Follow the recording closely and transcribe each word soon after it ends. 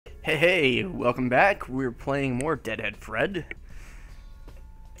Hey, welcome back. We're playing more Deadhead Fred.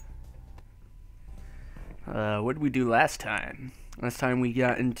 What did we do last time? Last time we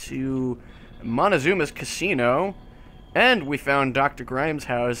got into Montezuma's casino, and we found Dr. Grimes'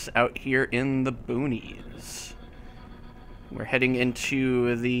 house out here in the boonies. We're heading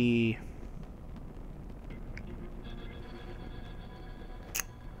into the...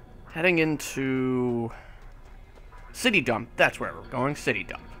 City Dump. That's where we're going, City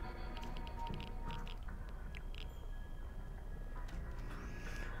Dump.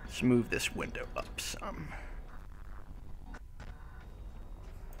 Let's move this window up some.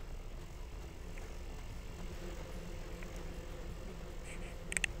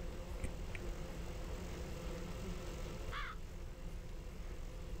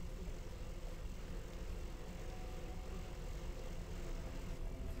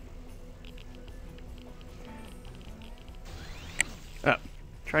 Oh,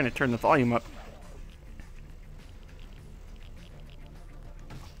 trying to turn the volume up.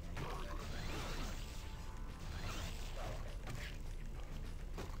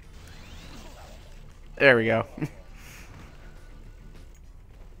 There we go.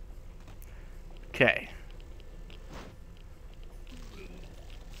 Okay.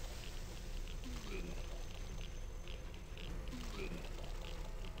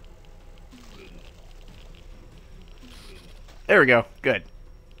 There we go. Good.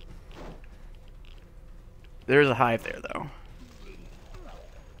 There's a hive there, though.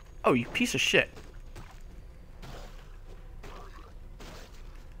 Oh, you piece of shit.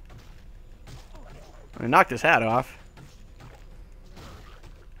 I knocked his hat off.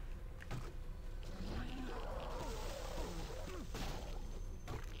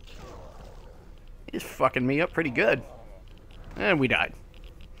 He's fucking me up pretty good. And we died.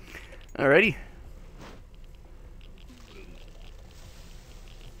 Alrighty.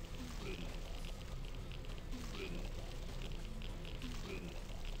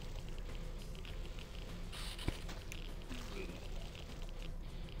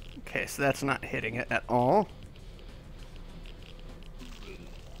 Okay, so that's not hitting it at all.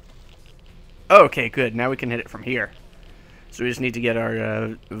 Okay, good. Now we can hit it from here. So we just need to get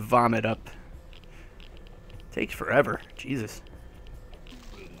our vomit up. Takes forever. Jesus.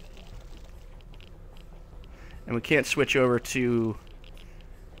 And we can't switch over to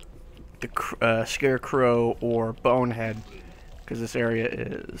the Scarecrow or Bonehead because this area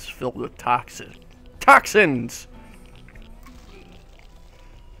is filled with toxins!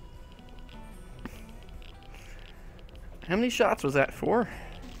 How many shots was that for?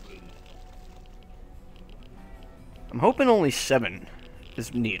 I'm hoping only 7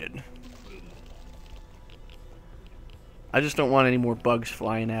 is needed. I just don't want any more bugs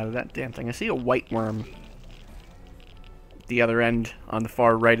flying out of that damn thing. I see a white worm at the other end on the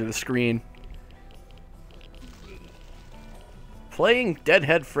far right of the screen. Playing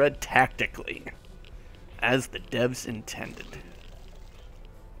Deadhead Fred tactically, as the devs intended.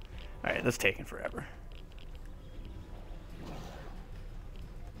 Alright, that's taking forever.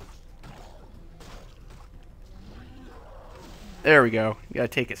 There we go. You gotta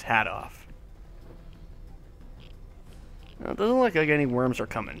take his hat off. Well, it doesn't look like any worms are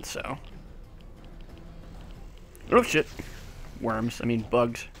coming, so... Oh, shit. Worms. I mean,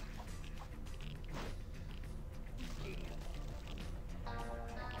 bugs.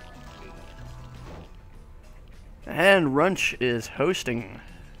 And Runch is hosting.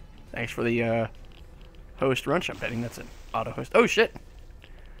 Thanks for the, host Runch. I'm betting that's an auto-host. Oh, shit!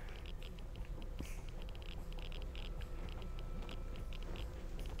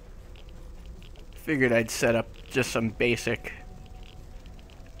 Figured I'd set up just some basic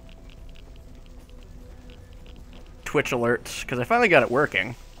Twitch alerts, because I finally got it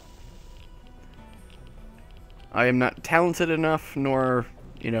working. I am not talented enough, nor,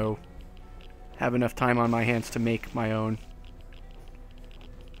 you know, have enough time on my hands to make my own.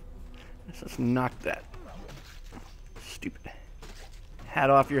 Let's just knock that stupid hat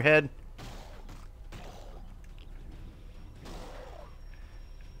off your head.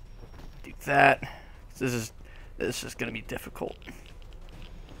 Do that. This is gonna be difficult.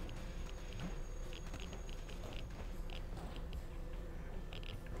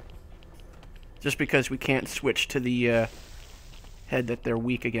 Just because we can't switch to the head that they're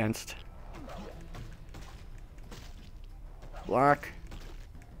weak against. Block.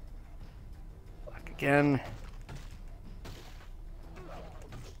 Block again.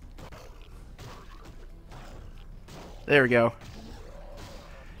 There we go.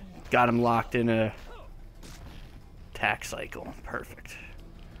 Got him locked in a attack cycle. Perfect.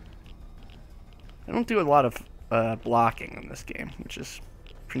 I don't do a lot of blocking in this game, which is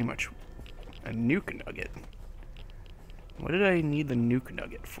pretty much a nuke nugget. What did I need the nuke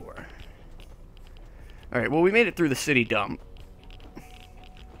nugget for? Alright, well, we made it through the city dump.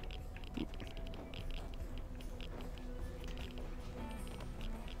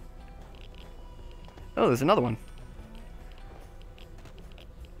 Oh, there's another one.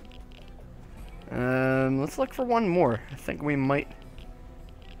 Let's look for one more. I think we might...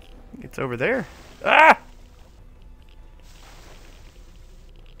 It's over there. Ah!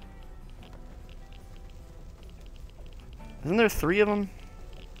 Isn't there 3 of them?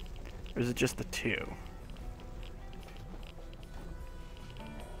 Or is it just the 2?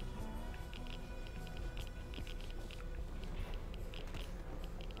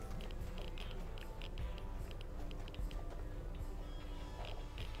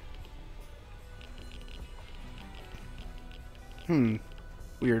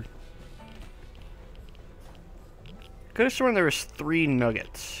 Weird. Could have sworn there was 3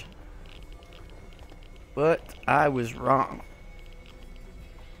 nuggets. But I was wrong.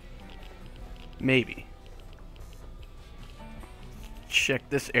 Maybe. Check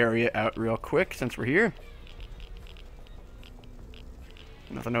this area out real quick since we're here.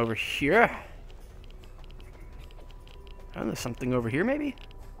 Nothing over here. Oh, there's something over here maybe?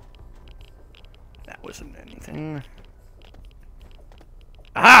 That wasn't anything.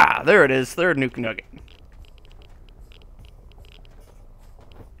 Ah, there it is. Third nuke nugget.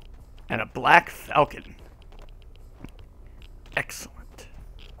 And a black falcon. Excellent.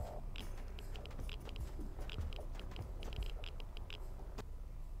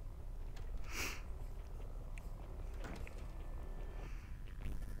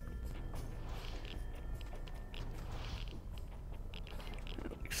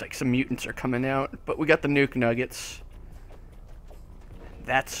 Looks like some mutants are coming out, but we got the nuke nuggets.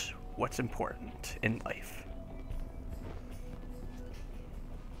 That's what's important in life.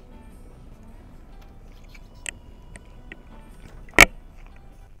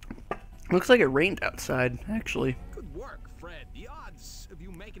 Looks like it rained outside, actually. Good work, Fred. The odds of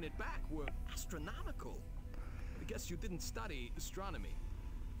you making it back were astronomical. I guess you didn't study astronomy.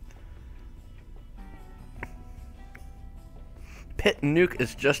 Pit nuke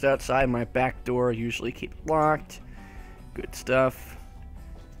is just outside my back door. Usually keep it locked. Good stuff.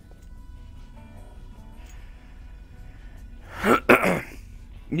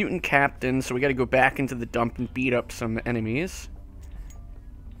 Mutant captain, so we gotta go back into the dump and beat up some enemies.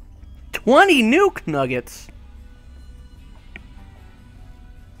 20 nuke nuggets!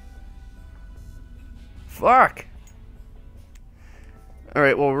 Fuck!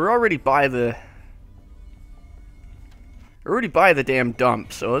 Alright, well, we're already by the damn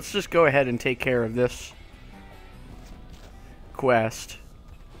dump, so let's just go ahead and take care of this quest.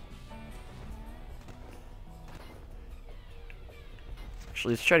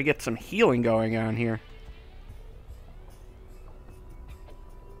 Actually, let's try to get some healing going on here.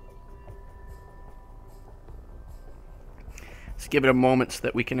 Let's give it a moment so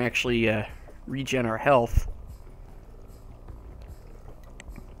that we can actually regen our health.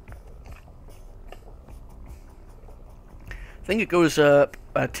 I think it goes up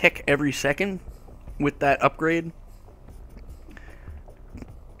a tick every second with that upgrade,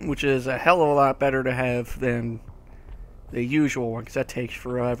 which is a hell of a lot better to have than the usual one, because that takes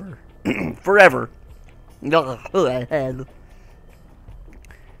forever. Forever. Wow,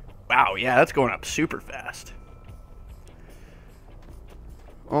 yeah, that's going up super fast.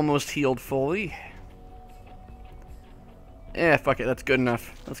 Almost healed fully. Eh, fuck it, that's good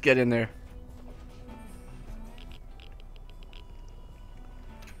enough. Let's get in there.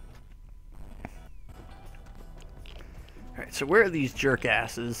 Alright, so where are these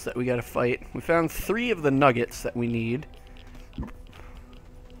jerkasses that we gotta fight? We found 3 of the nuggets that we need.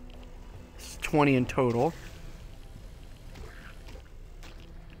 It's 20 in total.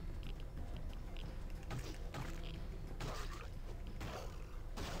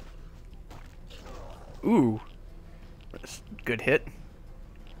 Ooh. That's a good hit.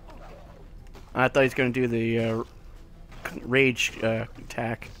 I thought he was going to do the rage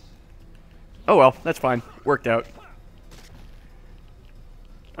attack. Oh well, that's fine. Worked out.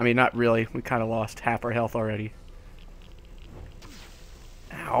 I mean, not really. We kind of lost half our health already.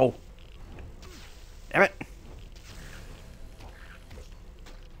 Ow. Damn it.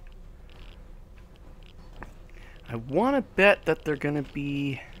 I want to bet that they're going to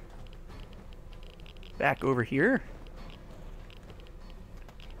be back over here.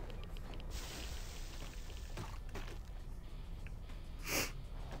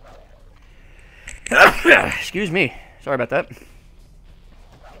 Excuse me. Sorry about that.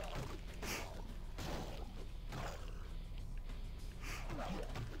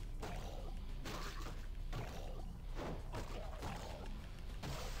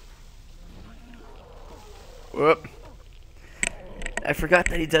 Whoop. I forgot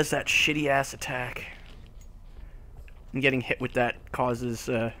that he does that shitty ass attack. And getting hit with that causes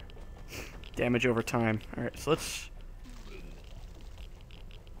damage over time. Alright, so let's...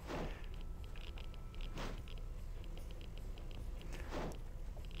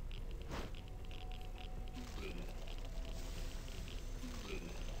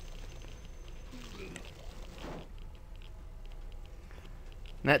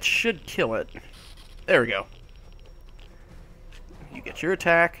 That should kill it. There we go. You get your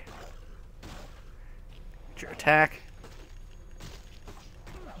attack. Get your attack.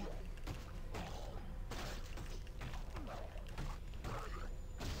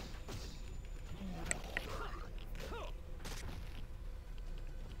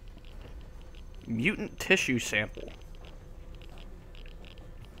 Mutant tissue sample.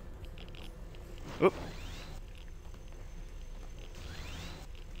 Oop.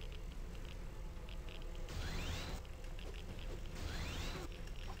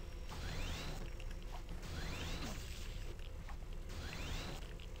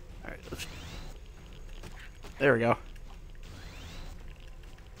 Alright, let's... There we go.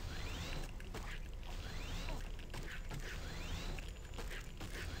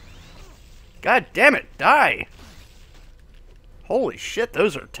 God damn it, die! Holy shit,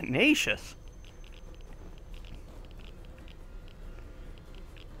 those are tenacious.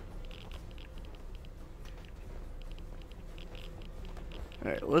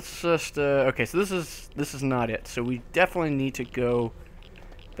 Alright, let's just, okay, so this is not it. So we definitely need to go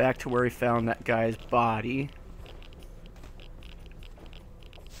back to where we found that guy's body.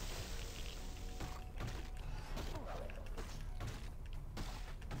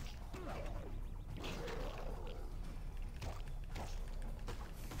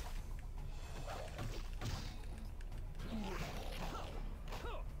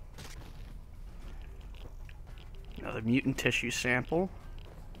 Another mutant tissue sample.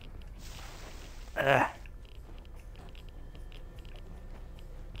 Ugh.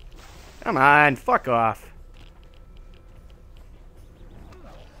 Come on, fuck off.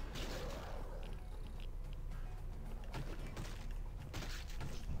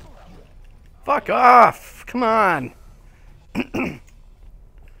 Fuck off! Come on!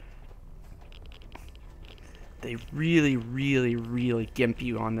 They really, really, really gimp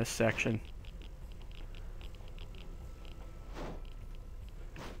you on this section.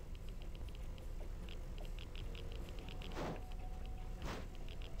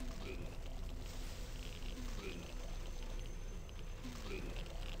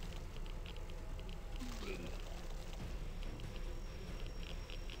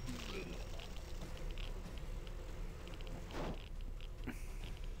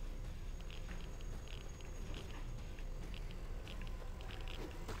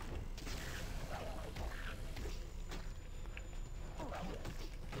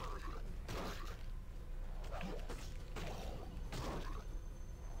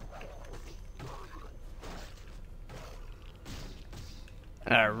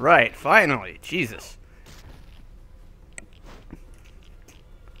 Alright, finally. Jesus.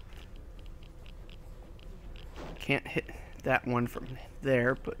 Can't hit that one from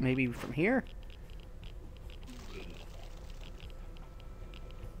there, but maybe from here?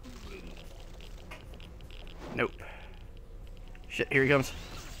 Nope. Shit, here he comes.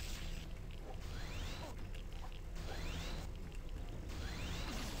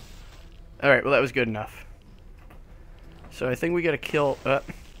 Alright, well that was good enough. So I think we gotta kill, I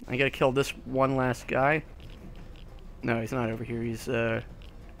gotta kill this one last guy. No, he's not over here, he's,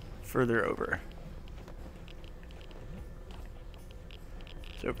 further over.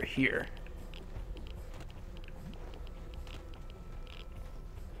 It's over here.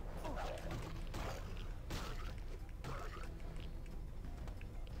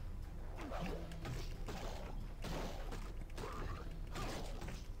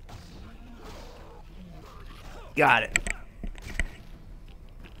 Got it.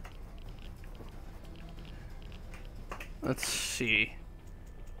 Let's see.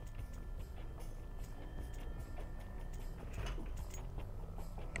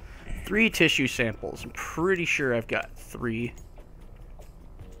 Three tissue samples. I'm pretty sure I've got 3.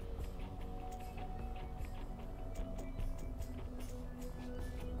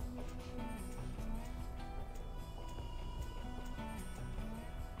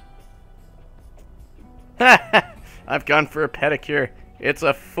 I've gone for a pedicure. It's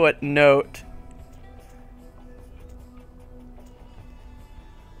a footnote.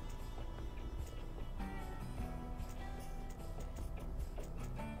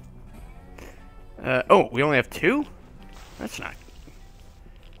 Oh, we only have 2? That's not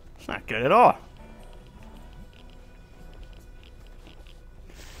good at all.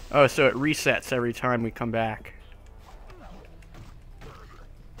 Oh, so it resets every time we come back.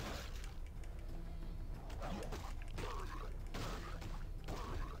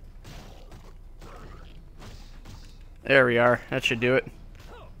 There we are. That should do it.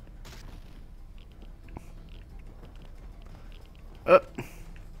 Oh.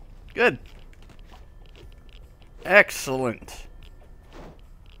 Good. Excellent.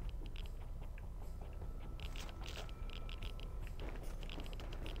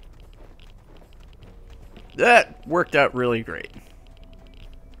 That worked out really great.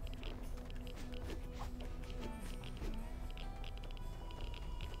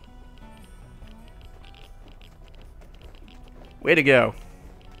 Way to go.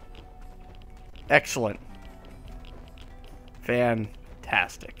 Excellent.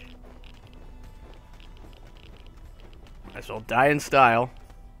 Fantastic. Might as well die in style.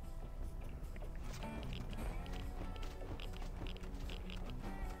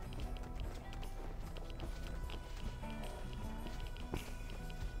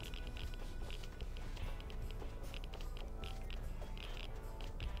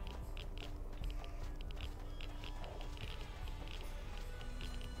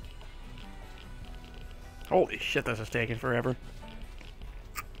 Holy shit, this is taking forever.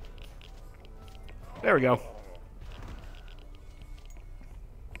 There we go.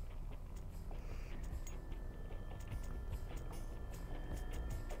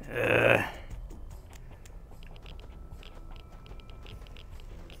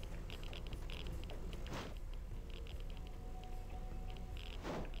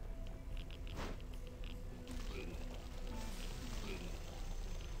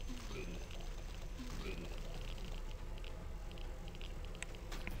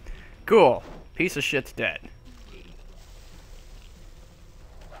 Cool. Piece of shit's dead.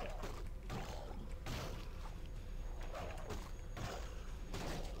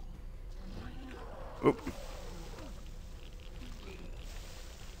 Oop.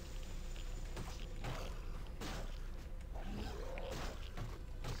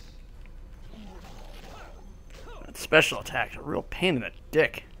 That special attack's a real pain in the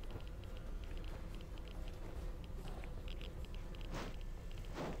dick.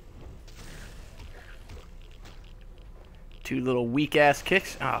 Two little weak-ass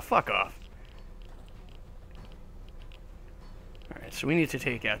kicks. Ah, fuck off. Alright, so we need to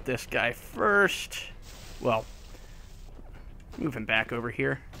take out this guy first. Well, move him back over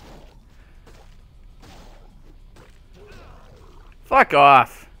here. Fuck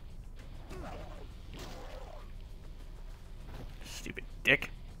off. Stupid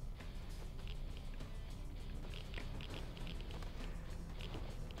dick.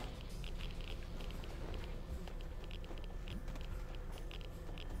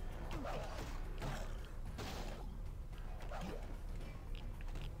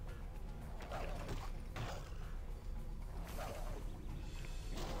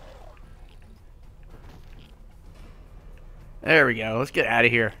 There we go. Let's get out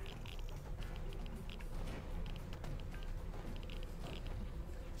of here.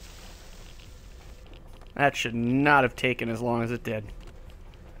 That should not have taken as long as it did.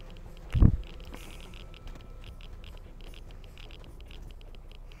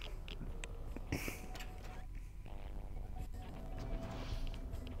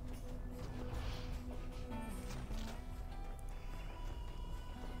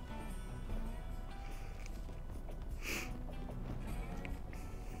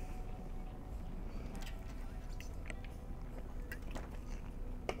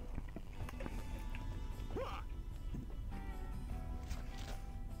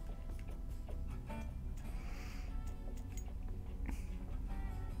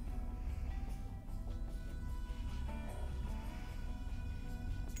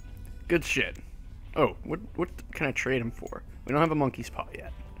 Good shit. Oh, what can I trade him for? We don't have a monkey's paw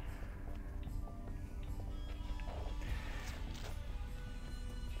yet.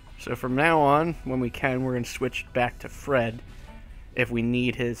 So from now on, when we can, we're going to switch back to Fred if we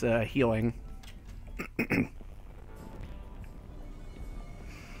need his healing.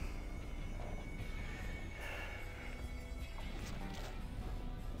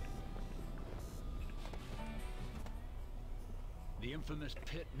 The infamous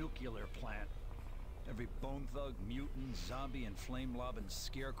Pit nuclear plant. Every bone thug, mutant, zombie, and flame-lobbing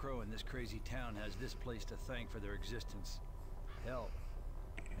scarecrow in this crazy town has this place to thank for their existence. Hell,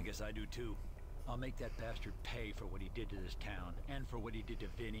 I guess I do too. I'll make that bastard pay for what he did to this town, and for what he did to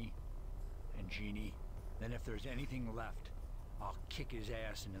Vinny and Jeannie. Then if there's anything left, I'll kick his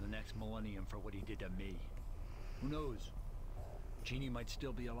ass into the next millennium for what he did to me. Who knows? Jeannie might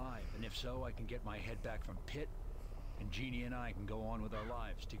still be alive, and if so, I can get my head back from Pit And Jeannie and I can go on with our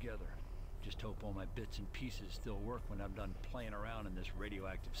lives together. Just hope all my bits and pieces still work when I'm done playing around in this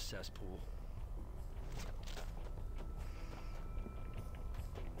radioactive cesspool.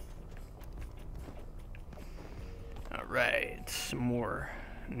 Alright, some more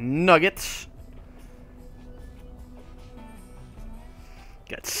nuggets.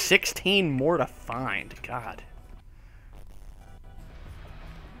 Got 16 more to find. God.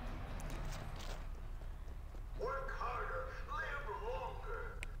 Work harder, live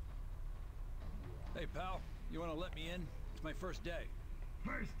longer. Hey, pal, you want to let me in? It's my first day.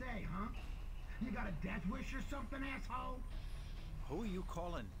 First day, huh? You got a death wish or something, asshole? Who are you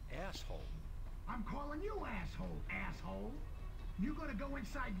calling asshole? I'm calling you asshole, asshole. You gonna go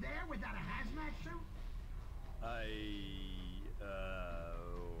inside there without a hazmat suit?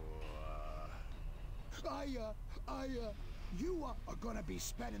 You are gonna be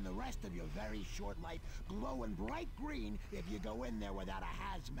spending the rest of your very short life glowing bright green if you go in there without a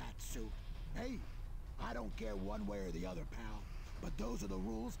hazmat suit. Hey, I don't care one way or the other, pal, but those are the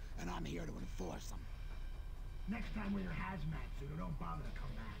rules, and I'm here to enforce them. Next time with your hazmat suit, or don't bother to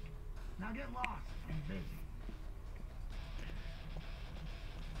come back. Now get lost. I'm busy.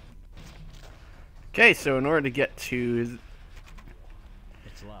 Okay, so in order to get to...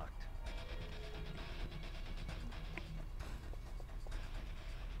 It's locked.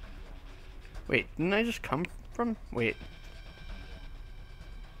 Wait, didn't I just come from... Wait.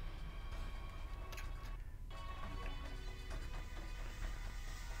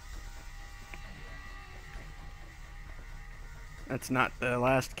 That's not the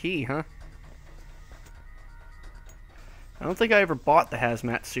last key, huh? I don't think I ever bought the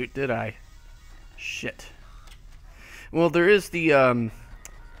hazmat suit, did I? Shit. Well, there is the,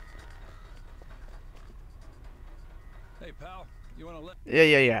 Hey, pal, you want to let...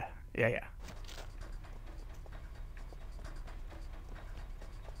 Yeah.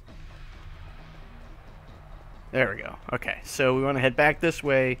 There we go. Okay, so we want to head back this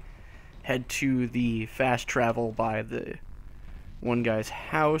way, head to the fast travel by the one guy's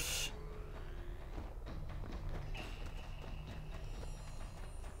house.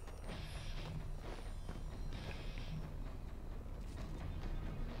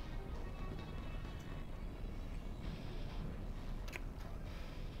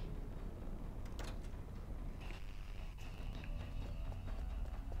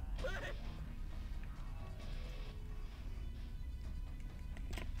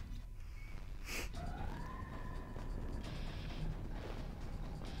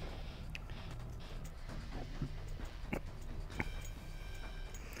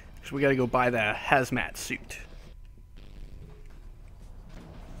 So we gotta go buy the hazmat suit.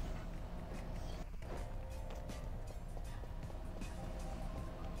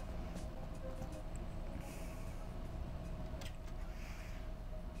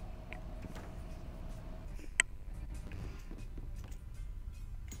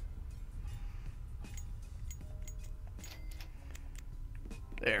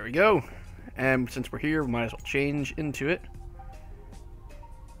 There we go. And since we're here, we might as well change into it.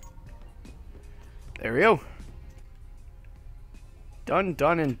 There we go. Done,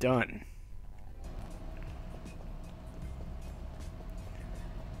 done, and done.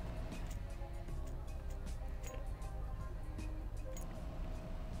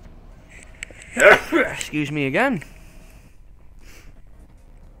 Excuse me again.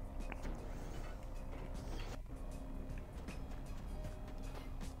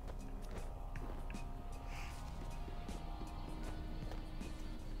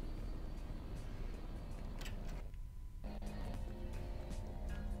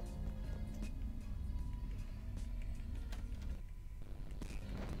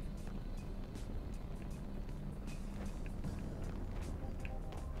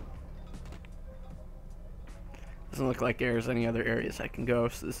 Doesn't look like there's any other areas I can go,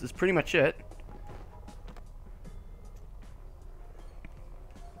 so this is pretty much it.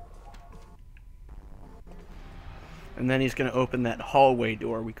 And then he's gonna open that hallway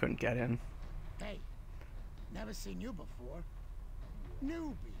door we couldn't get in. Hey, never seen you before.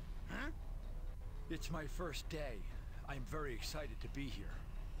 Newbie, huh? It's my first day. I'm very excited to be here.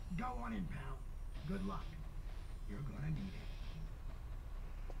 Go on in, pal. Good luck. You're gonna need it.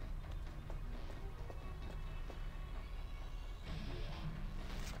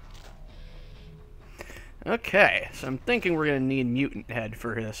 Okay, so I'm thinking we're gonna need mutant head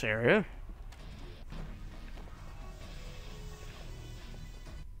for this area.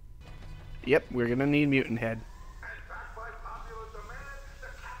 Yep, we're gonna need mutant head. And backed by popular demand, the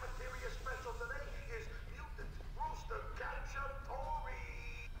cafeteria special today is mutant rooster cacciatore.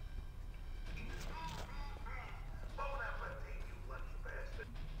 Bon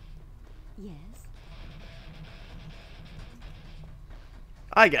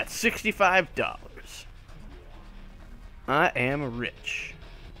I got $65. I am rich.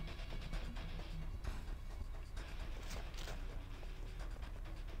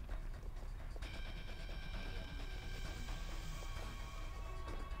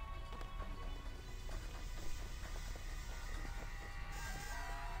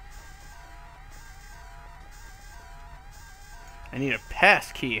 I need a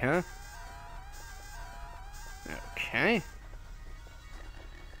pass key, huh? Okay.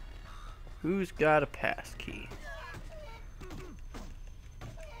 Who's got a pass key?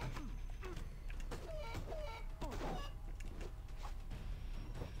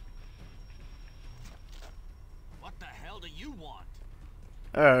 What the hell do you want?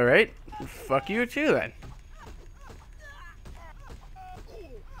 Alright. Fuck you too then.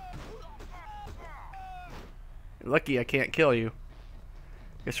 Lucky I can't kill you.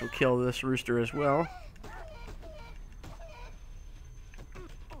 Guess we'll kill this rooster as well.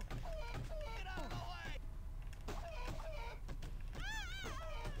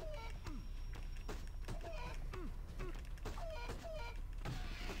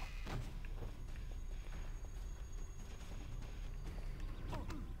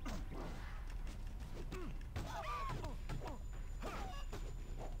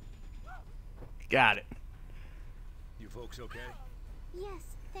 Got it. You folks okay? Yes,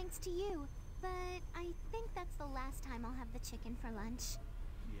 thanks to you. But I think that's the last time I'll have the chicken for lunch.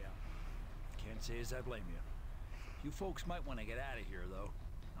 Yeah. Can't say as I blame you. You folks might want to get out of here, though.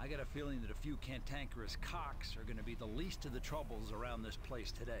 I got a feeling that a few cantankerous cocks are going to be the least of the troubles around this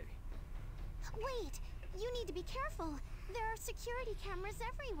place today. Wait! You need to be careful. There are security cameras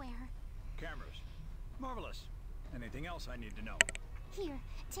everywhere. Cameras. Marvelous. Anything else I need to know? Here,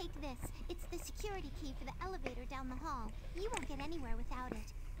 take this. It's the security key for the elevator down the hall. You won't get anywhere without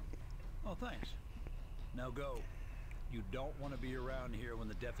it. Oh, thanks. Now go. You don't want to be around here when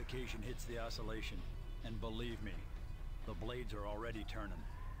the defecation hits the oscillation. And believe me, the blades are already turning.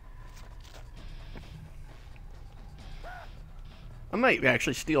 I might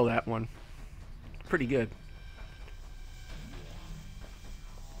actually steal that one. Pretty good.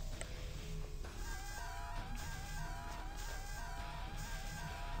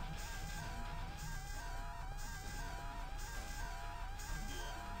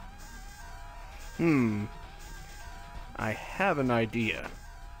 I have an idea.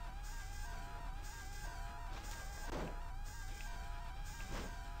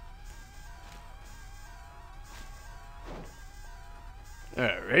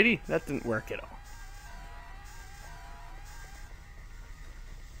 Alrighty, that didn't work at all.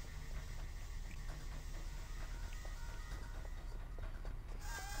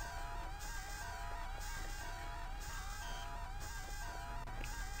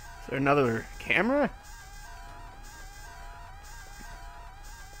 Is there another camera?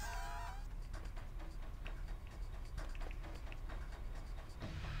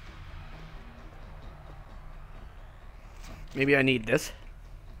 Maybe I need this.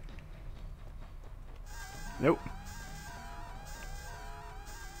 Nope.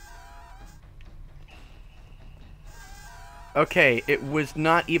 Okay, it was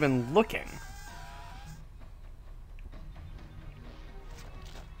not even looking.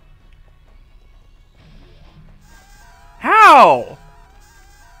 How?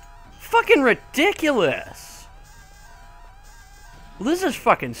 Fucking ridiculous. Well, this is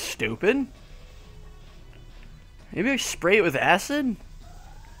fucking stupid. Maybe I spray it with acid?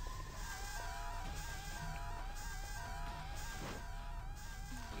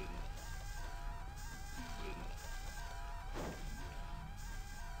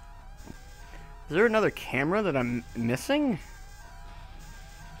 Is there another camera that I'm missing?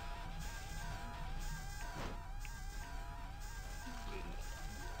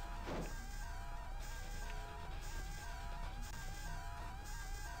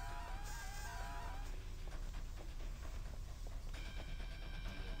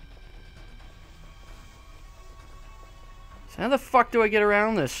 So how the fuck do I get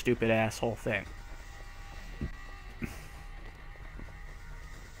around this stupid asshole thing?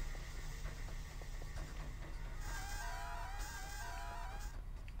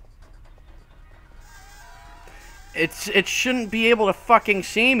 It shouldn't be able to fucking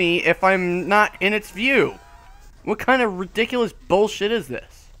see me if I'm not in its view. What kind of ridiculous bullshit is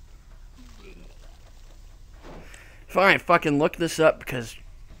this? Fine, fucking look this up because...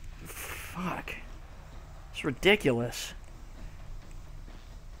 Fuck. It's ridiculous.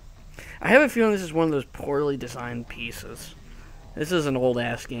 I have a feeling this is one of those poorly designed pieces. This is an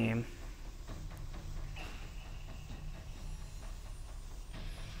old-ass game.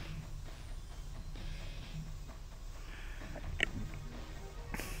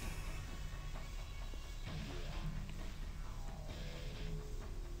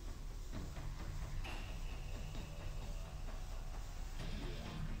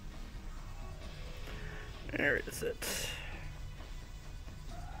 Where is it?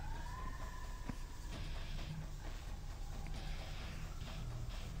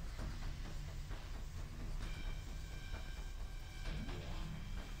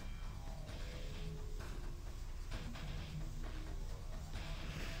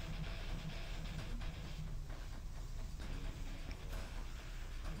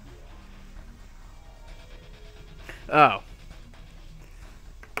 Oh.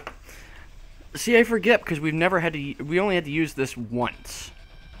 See, I forget because we've never had to. We only had to use this once.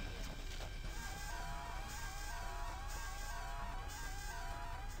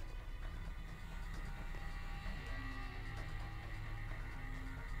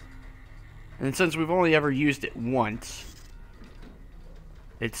 And since we've only ever used it once,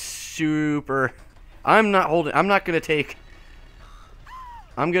 it's super. I'm not gonna take.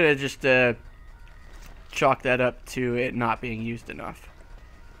 I'm gonna just chalk that up to it not being used enough.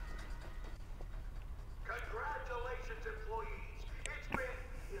 Congratulations, employees. It's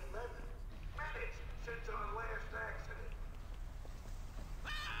been 11 minutes since our last accident.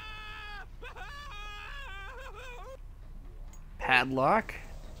 Padlock.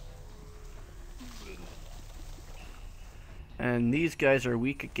 And these guys are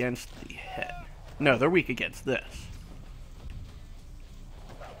weak against the head. No, they're weak against this.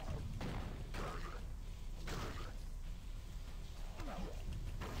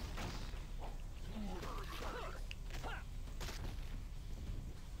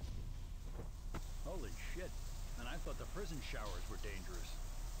 Holy shit. And I thought the prison showers were dangerous.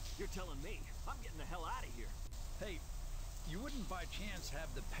 You're telling me. I'm getting the hell out of here. Hey, you wouldn't by chance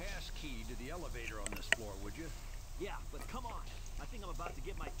have the pass key to the elevator on this floor, would you? Yeah, but come on. I think I'm about to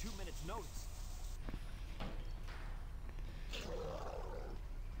get my 2 minutes notice.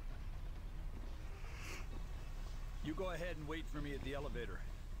 You go ahead and wait for me at the elevator.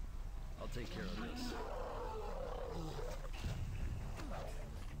 I'll take care of this.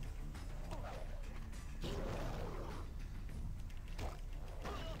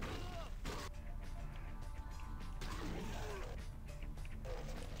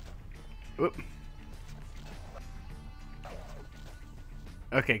 Whoop.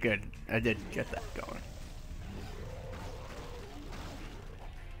 Okay, good. I did get that going.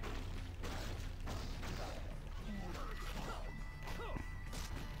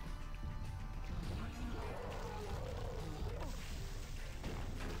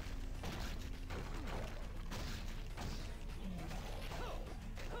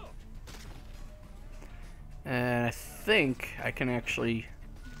 And I think I can actually...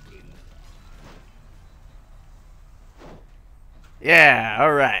 Yeah,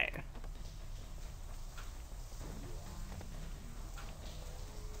 alright.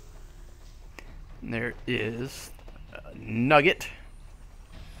 There is a nugget.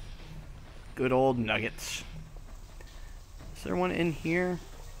 Good old nuggets. Is there one in here?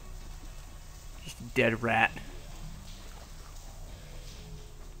 Just a dead rat.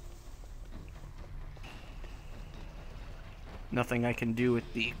 Nothing I can do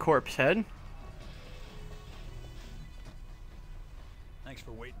with the corpse head. Thanks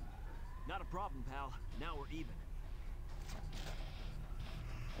for waiting. Not a problem, pal. Now we're even.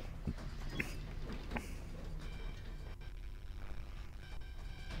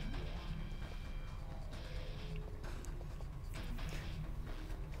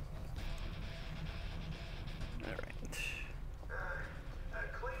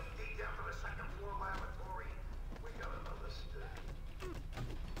 Clean detail for the second floor laboratory. We got another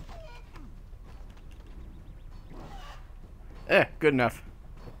Good enough.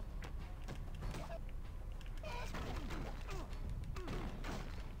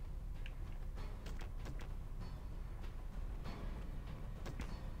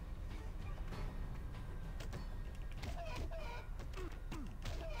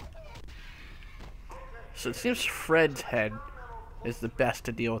 So it seems Fred's head is the best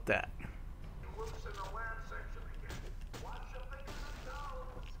to deal with that. Looks in the lab section again. Watch your fingers and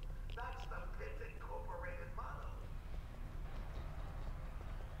toes. That's the Pitt Incorporated motto.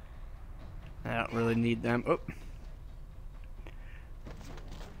 I don't really need them. Oh.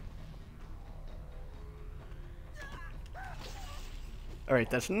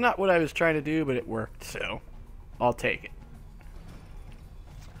 Alright, that's not what I was trying to do, but it worked, so I'll take it.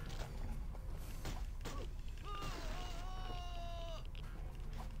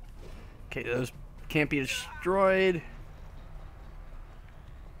 Okay, those can't be destroyed.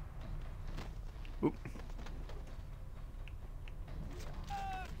 Oop.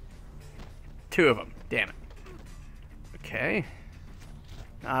 2 of them. Damn it. Okay.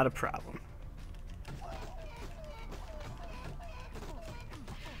 Not a problem.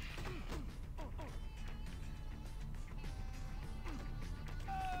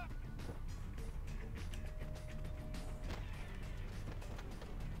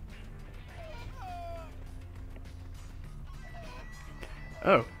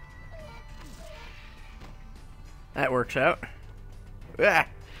 Oh. That works out. Ah.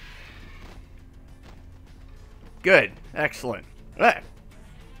 Good. Excellent. Ah.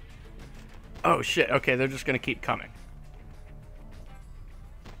 Oh, shit. Okay, they're just going to keep coming.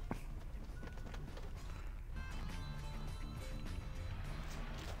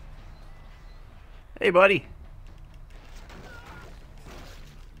 Hey, buddy.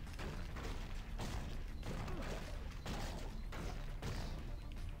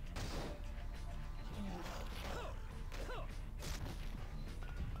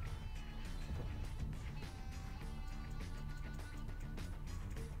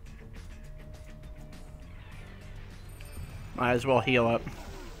 Might as well heal up.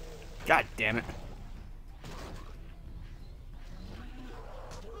 God damn it.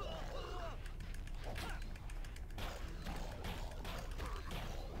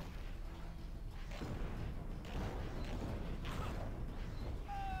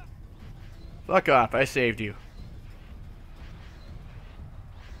 Fuck off, I saved you.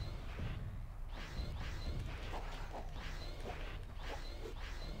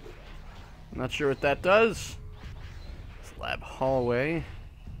 Not sure what that does. Lab hallway.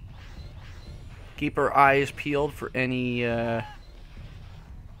 Keep our eyes peeled for any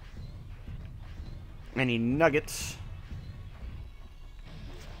nuggets.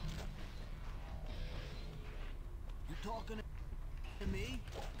 You talking to me?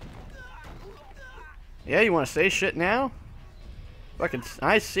 Yeah, you want to say shit now? Fucking,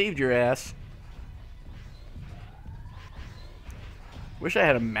 I saved your ass. Wish I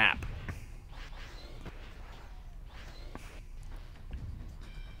had a map.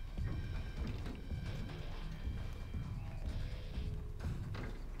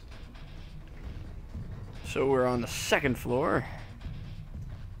 So we're on the second floor.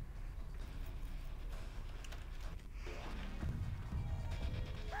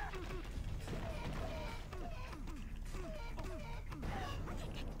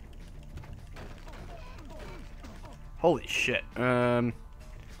 Holy shit. And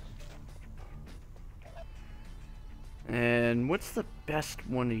what's the best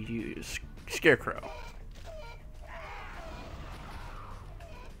one to use? Scarecrow.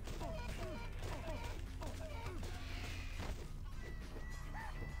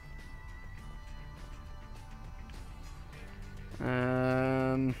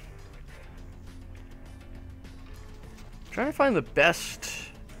 Trying to find the best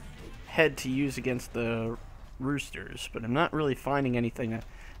head to use against the roosters, but I'm not really finding anything that...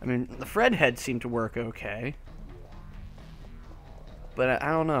 I mean, the Fred head seemed to work okay. But I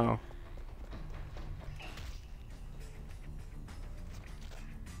don't know.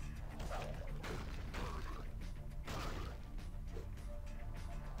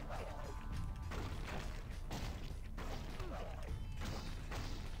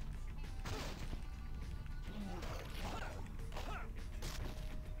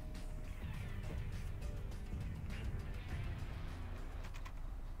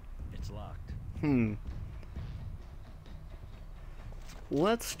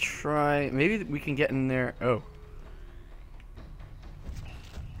 Let's try... Maybe we can get in there... Oh.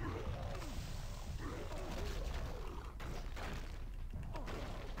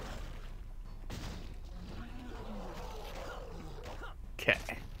 Okay.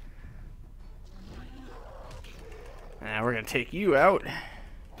 Now we're gonna take you out.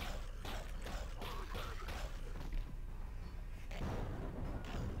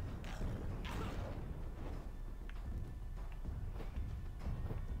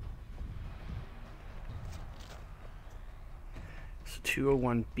 So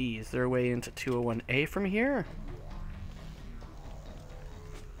 201B. Is there a way into 201A from here?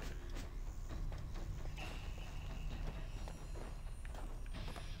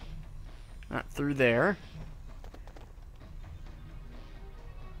 Not through there.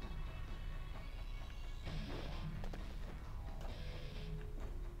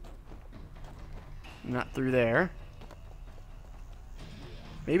 Not through there.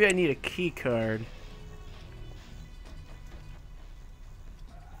 Maybe I need a key card.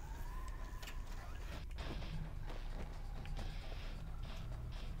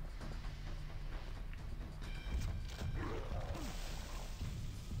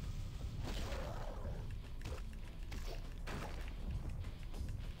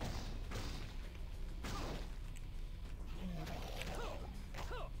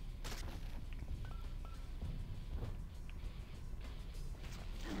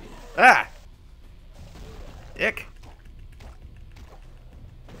 Ah! Ick.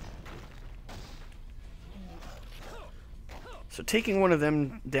 So taking one of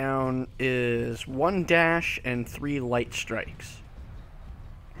them down is 1 dash and 3 light strikes.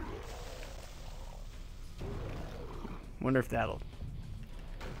 Wonder if that'll...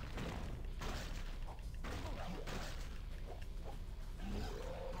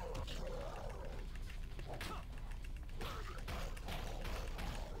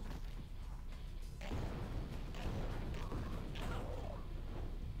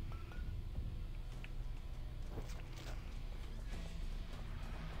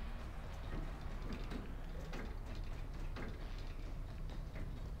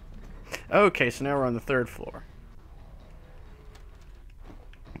 Okay, so now we're on the 3rd floor.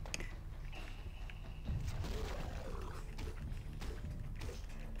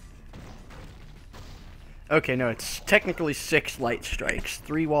 Okay, no, it's technically 6 light strikes.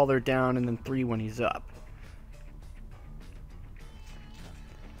 3 while they're down, and then 3 when he's up.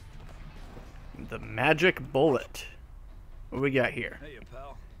 The magic bullet. What do we got here? Hey,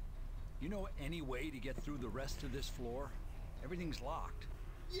 pal. You know any way to get through the rest of this floor? Everything's locked.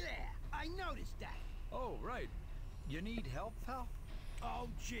 Yeah, I noticed that. Oh, right. You need help, pal? Oh,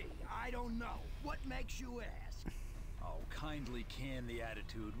 gee, I don't know. What makes you ask? Oh, kindly can the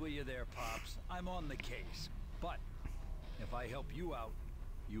attitude, will you there, Pops? I'm on the case. But if I help you out,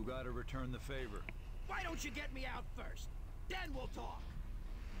 you gotta return the favor. Why don't you get me out first? Then we'll talk.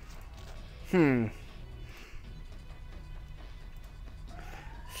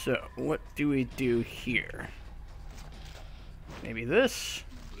 So, what do we do here? Maybe this?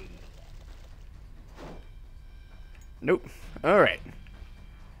 Nope. Alright.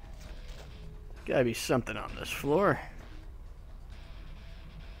 Gotta be something on this floor.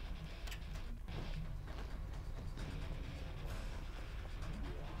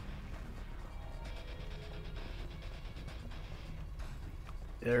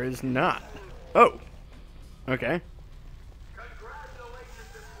 There is not. Oh! Okay.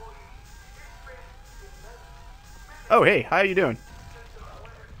 Oh, hey, how you doing?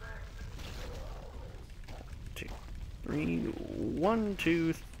 2, 3, 1,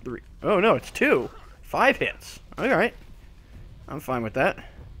 2, 3. Oh, no, it's 2. 5 hits. Alright. I'm fine with that.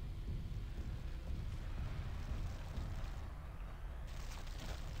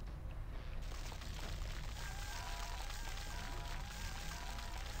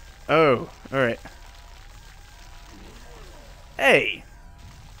 Oh, alright. Hey!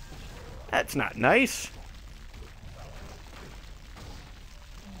 That's not nice.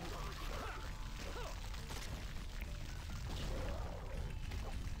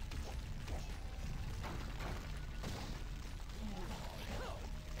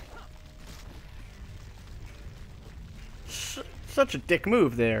 Such a dick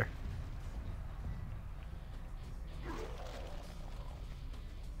move there.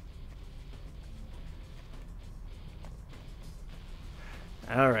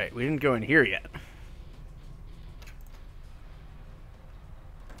 Alright, we didn't go in here yet.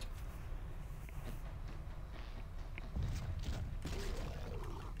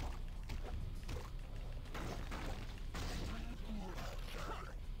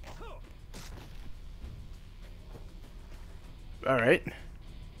 Alright.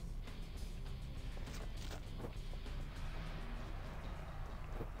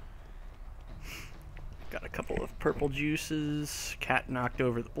 Got a couple of purple juices. Cat knocked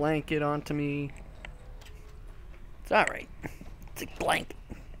over the blanket onto me. It's alright. It's a blanket.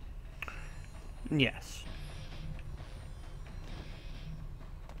 Yes.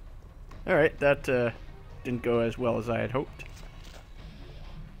 Alright, that didn't go as well as I had hoped.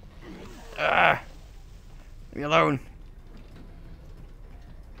 Ah! Leave me alone.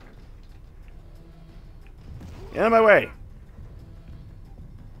 Get out of my way.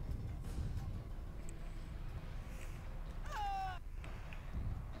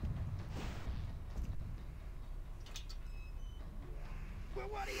 Well,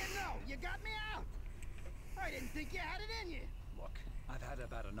 what do you know? You got me out. I didn't think you had it in you. Look, I've had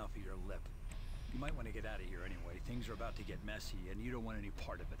about enough of your lip. You might want to get out of here anyway. Things are about to get messy, and you don't want any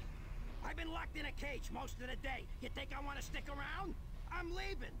part of it. I've been locked in a cage most of the day. You think I want to stick around? I'm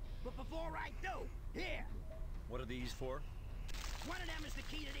leaving. But before I do, here. What are these for? One of them is the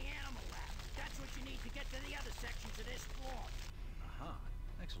key to the animal lab. That's what you need to get to the other sections of this floor. Aha,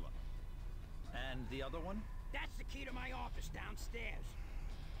 excellent. And the other one? That's the key to my office downstairs.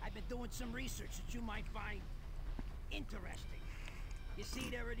 I've been doing some research that you might find interesting. You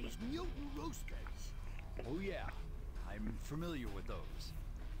see, there are these mutant roosters. Oh yeah, I'm familiar with those.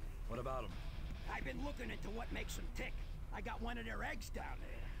 What about them? I've been looking into what makes them tick. I got one of their eggs down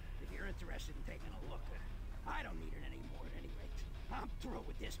there. If you're interested in taking a look. I don't need it anymore at any rate. I'm through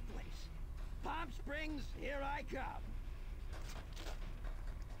with this place. Palm Springs, here I come.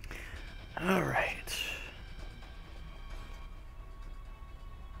 Alright.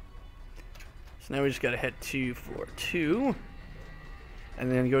 So now we just gotta head to floor 2.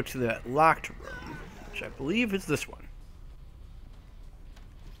 And then go to that locked room, which I believe is this one.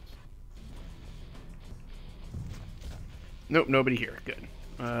 Nope, nobody here. Good.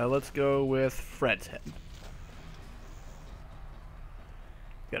 Let's go with Fred's head.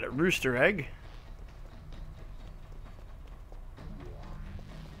 Got a rooster egg.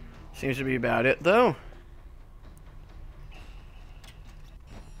 Seems to be about it, though.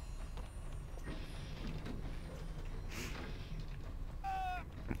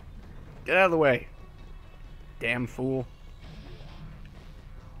 Get out of the way. Damn fool.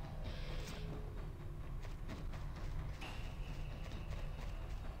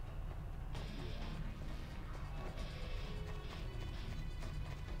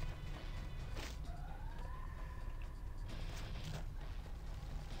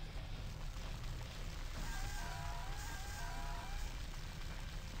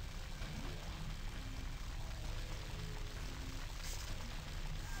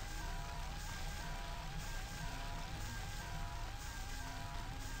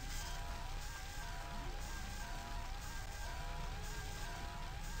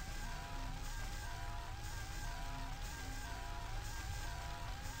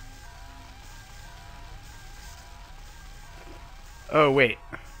 Oh, wait.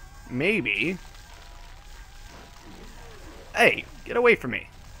 Maybe. Hey, get away from me.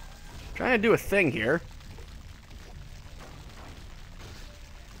 I'm trying to do a thing here.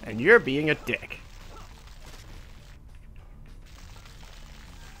 And you're being a dick.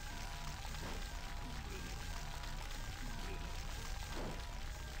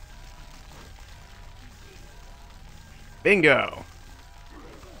 Bingo.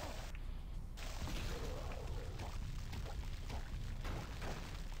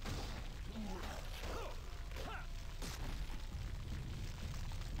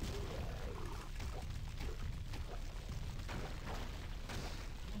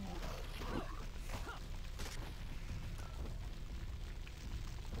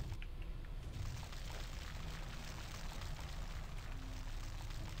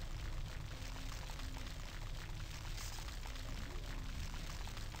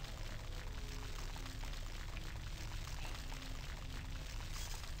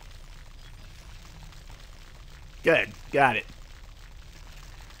 Good. Got it.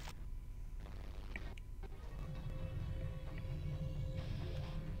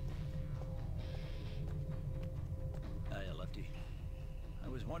 Hiya, Lefty. I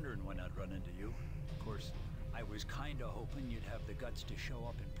was wondering when I'd run into you. Of course, I was kinda hoping you'd have the guts to show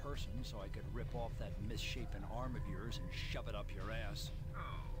up in person so I could rip off that misshapen arm of yours and shove it up your ass.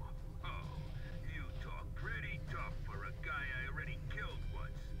 Oh, you talk pretty tough for a guy I already killed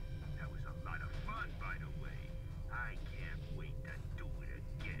once. That was a lot of fun, by the way. I can't wait to do it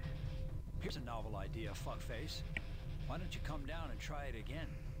again. Here's a novel idea, fuckface. Why don't you come down and try it again?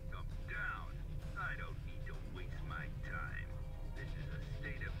 Come down. I don't need to waste my time. This is a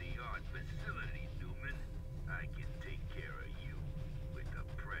state-of-the-art facility, Newman. I can take care of you with the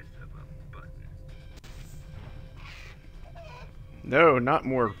press of a button. No, not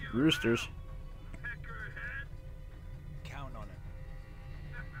more roosters. Peckerhead? Count on it.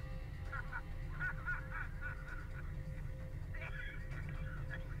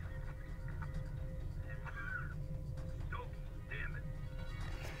 Damn it.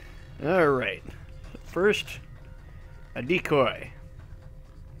 Alright. First, a decoy.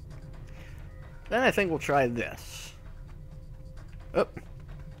 Then I think we'll try this. Oh.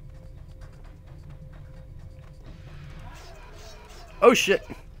 Oh shit.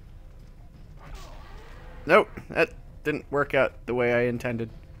 Nope, that didn't work out the way I intended.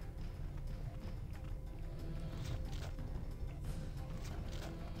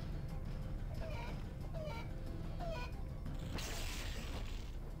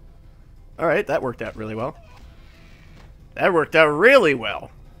 Alright, that worked out really well. That worked out really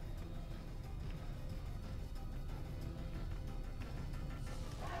well.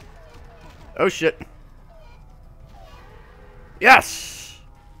 Oh shit. Yes!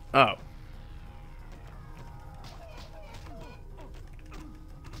 Oh.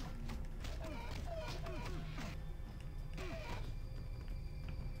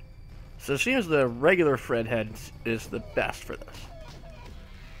 So it seems the regular Fred head is the best for this.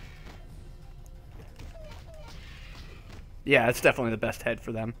 Yeah, it's definitely the best head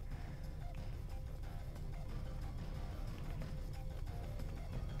for them.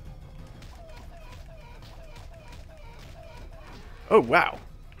 Oh, wow.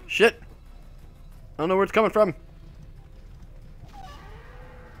 Shit. I don't know where it's coming from.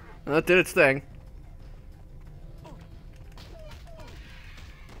 That did its thing.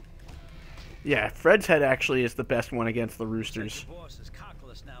 Yeah, Fred's head actually is the best one against the roosters. Your boss is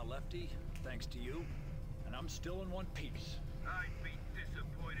cockless now, Lefty, thanks to you, and I'm still in one piece. I'd be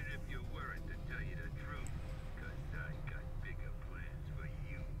disappointed if you weren't, to tell you the truth, because I got bigger plans for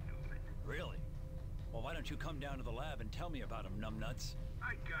you, Newman. Really? Well, why don't you come down to the lab and tell me about them, numbnuts?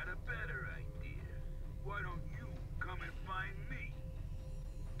 I got a better idea. Why don't you come and find me?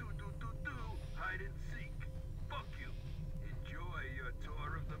 Do, hide and seek. Fuck you. Enjoy your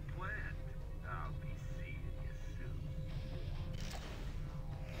tour of the plant. I'll be seeing you soon.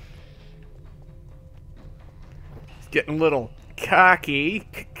 It's getting a little cocky.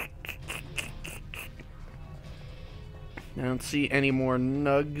 I don't see any more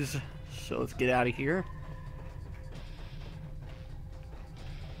nugs, so let's get out of here.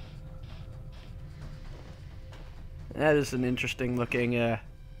 That is an interesting looking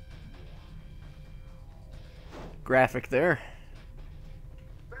graphic there.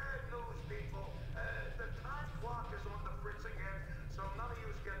 Bad news, people. The time clock is on the fritz again, so none of you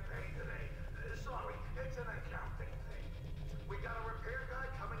get paid today. Sorry, it's an accounting thing. We got a repair guy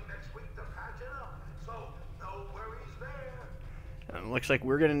coming next week to patch it up, so no worries there. Looks like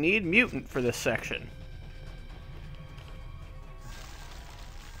we're gonna need mutant for this section.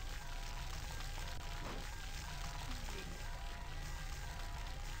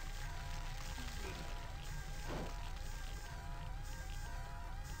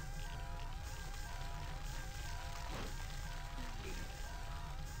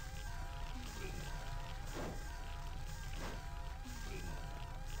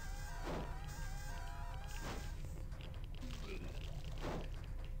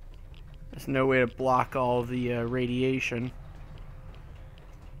 There's no way to block all the radiation.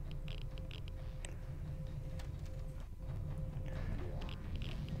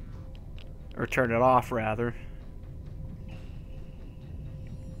 Or turn it off, rather.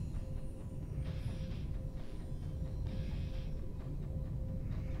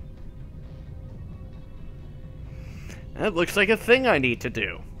 That looks like a thing I need to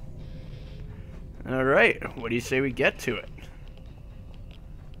do. Alright, what do you say we get to it?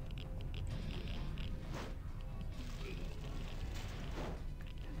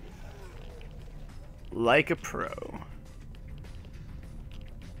 Like a pro.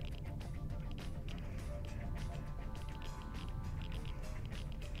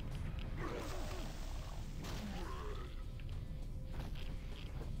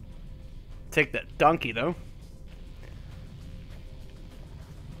 Take that donkey, though.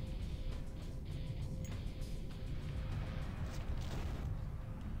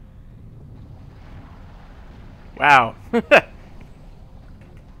 Wow.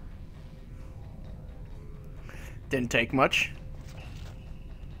 Didn't take much.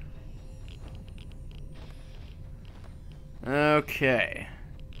 Okay.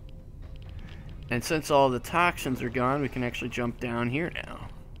 And since all the toxins are gone, we can actually jump down here now.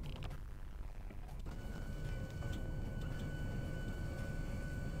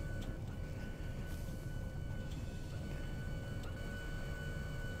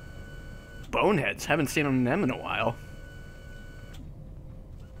 Boneheads. Haven't seen them in a while.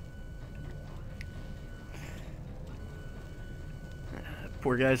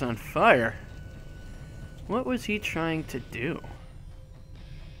 Poor guy's on fire. What was he trying to do?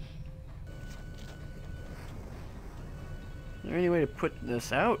 Is there any way to put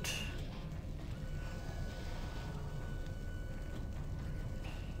this out?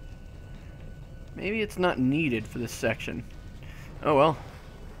 Maybe it's not needed for this section. Oh well.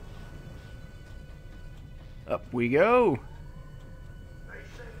 Up we go. They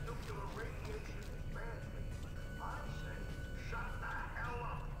say nuclear radiation is bad for you. I say shut the hell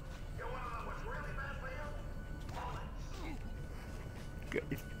up. You want to know what's really bad for you?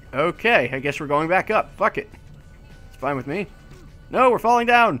 Bullets. Okay, I guess we're going back up. Fuck it. It's fine with me. No, we're falling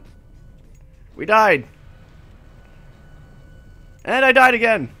down. We died. And I died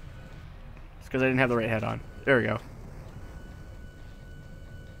again. It's because I didn't have the right head on. There we go.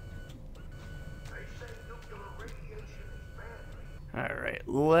 Alright,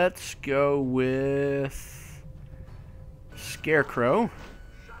 let's go with Scarecrow.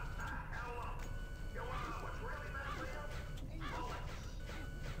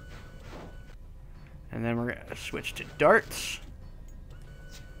 And then we're going to switch to darts.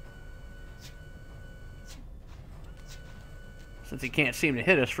 Since he can't seem to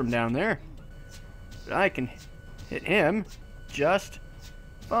hit us from down there. But I can hit him just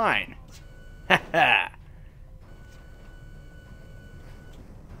fine. Ha ha!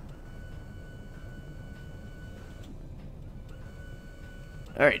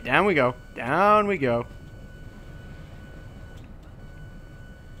 Alright, down we go. Down we go.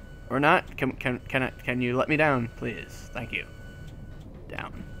 Or not? Can you let me down, please? Thank you.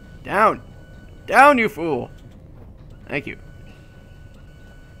 Down. Down! Down, you fool! Thank you.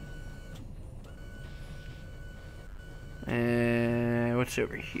 And what's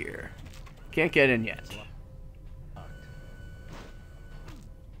over here? Can't get in yet.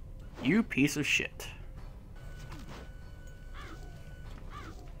 You piece of shit.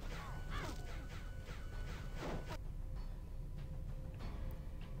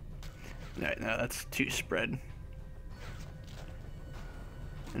 Alright, no, that's too spread.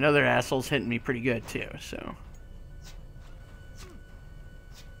 Another asshole's hitting me pretty good too, so.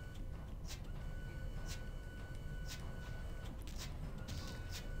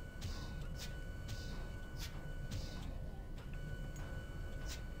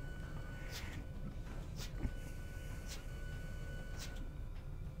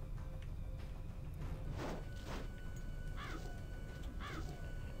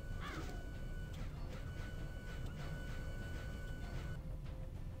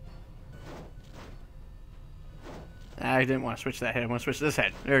 I didn't want to switch that head. I want to switch this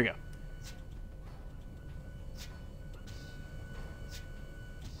head. There we go.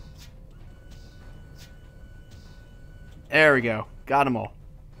 There we go. Got them all.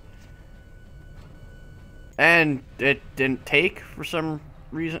 And it didn't take for some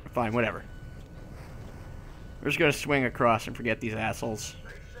reason. Fine, whatever. We're just going to swing across and forget these assholes.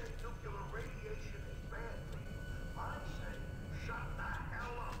 They say nuclear radiation is bad for you. I say shut the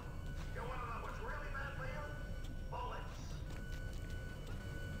hell up. You want to know what's really bad for you? Bullets.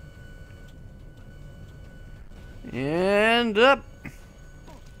 And up.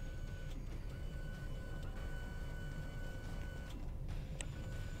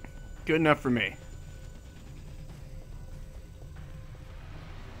 Good enough for me.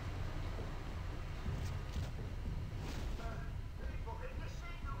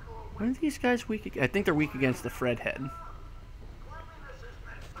 What are these guys weak? I think they're weak against the Fred head.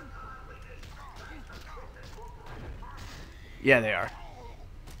 Yeah, they are.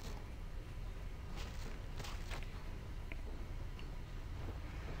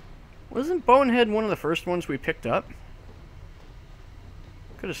 Wasn't Bonehead one of the first ones we picked up?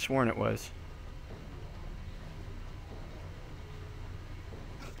 Could have sworn it was.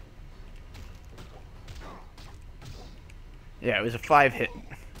 Yeah, it was a 5-hit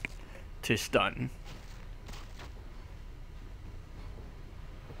to stun.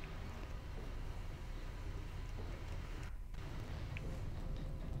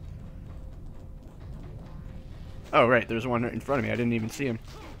 Oh, right, there's one right in front of me. I didn't even see him.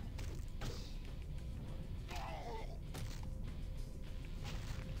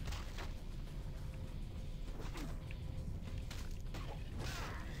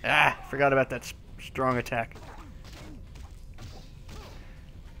 Ah, forgot about that strong attack.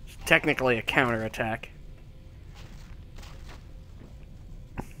 It's technically a counter attack.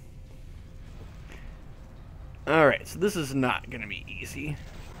 Alright, so this is not going to be easy.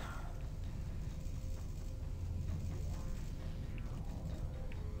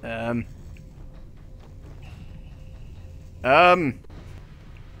 Out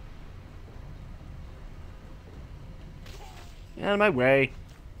of my way.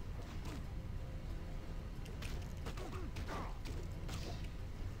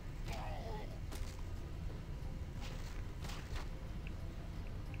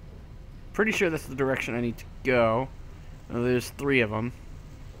 Pretty sure that's the direction I need to go. Oh, there's 3 of them.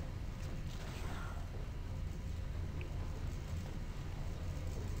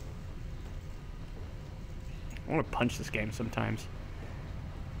 I want to punch this game sometimes.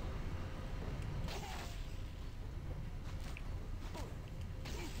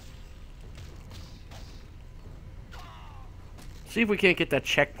 See if we can't get that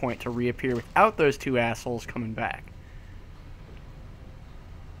checkpoint to reappear without those 2 assholes coming back.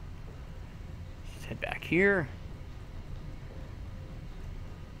 Let's head back here.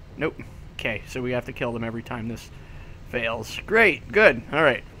 Nope. Okay, so we have to kill them every time this fails. Great, good,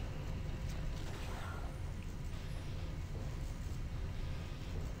 alright.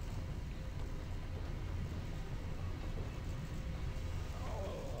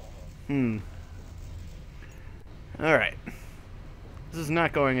 Alright. This is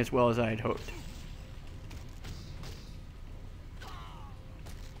not going as well as I had hoped.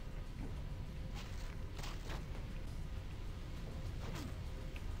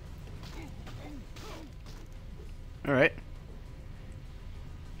 Alright.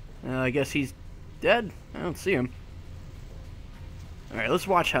 I guess he's dead. I don't see him. Alright, let's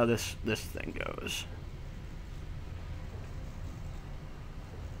watch how this thing goes.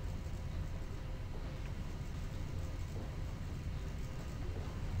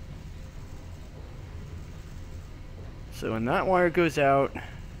 So when that wire goes out,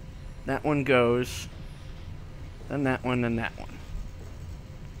 that one goes, then that one, then that one.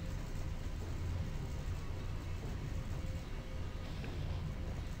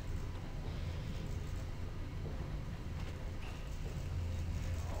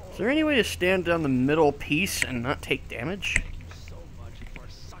 Is there any way to stand down the middle piece and not take damage? So much for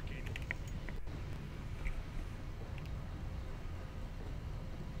sucking.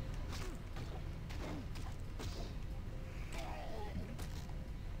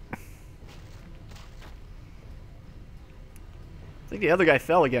 I think the other guy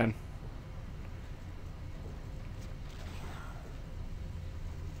fell again.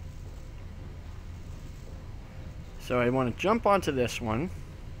 So I want to jump onto this one.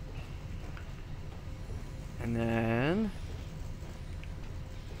 And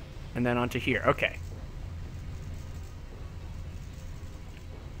then onto here. Okay.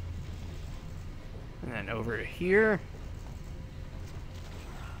 And then over to here.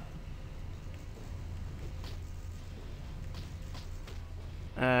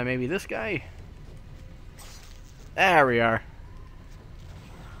 Maybe this guy? There we are.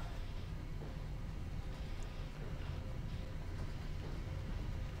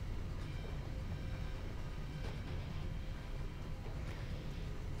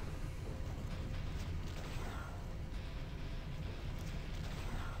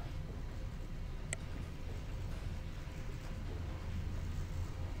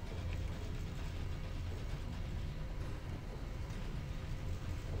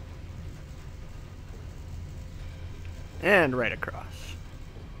 And right across.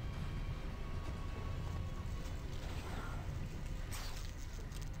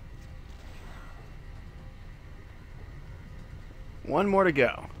 One more to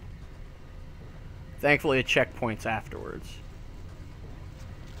go. Thankfully, it checkpoints afterwards.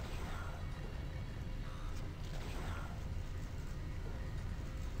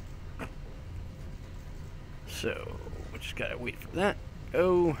 So, we just gotta wait for that.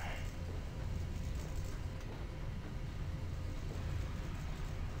 Oh.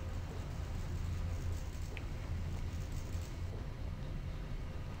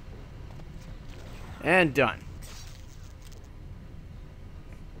 And done.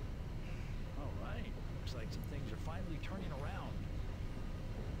 All right. Looks like some things are finally turning around.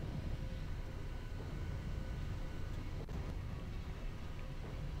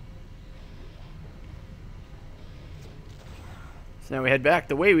 So now we head back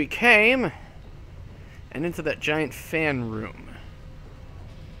the way we came and into that giant fan room.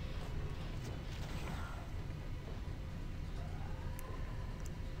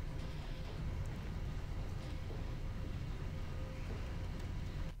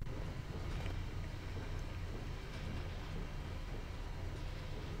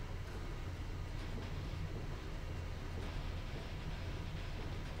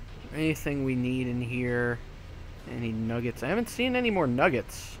 Anything we need in here? Any nuggets? I haven't seen any more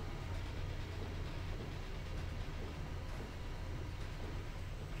nuggets.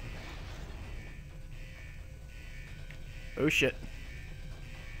 Oh shit.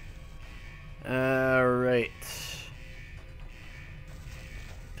 Alright.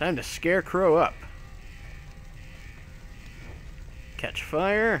 Time to scarecrow up. Catch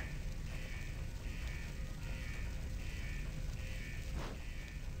fire.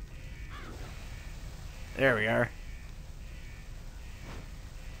 There we are.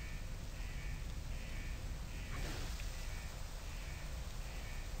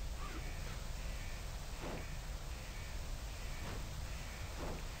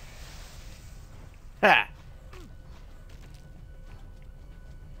 Ha!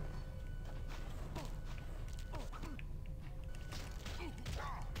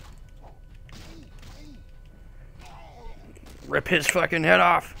 Rip his fucking head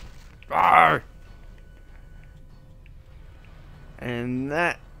off. Arr! And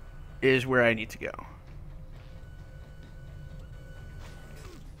that is where I need to go.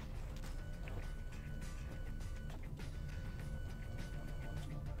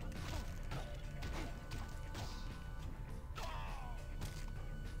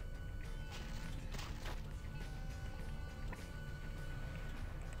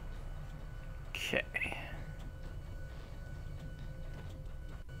 Okay.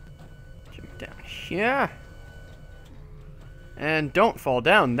 Jump down here. And don't fall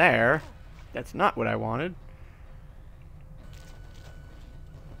down there. That's not what I wanted.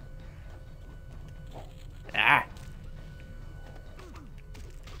 Ah.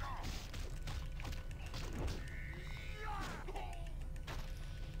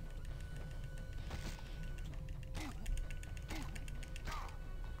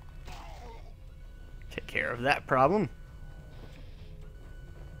 Take care of that problem.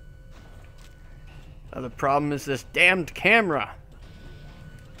 The problem is this damned camera.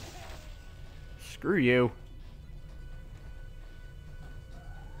 Screw you.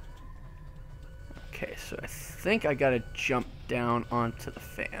 Okay, so I think I gotta jump down onto the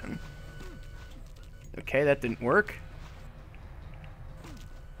fan. Okay, that didn't work.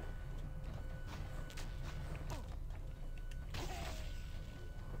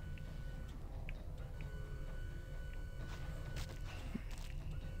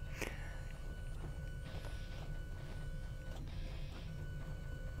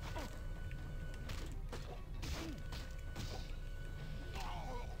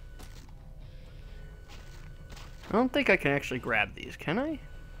 I don't think I can actually grab these, can I?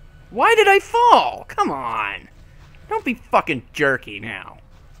 Why did I fall? Come on! Don't be fucking jerky now.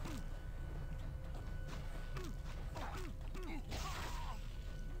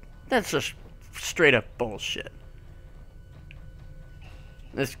 That's just straight up bullshit.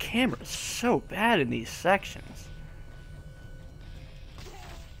 This camera is so bad in these sections.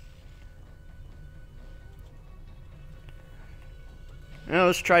 Now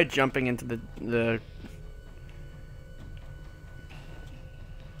let's try jumping into the...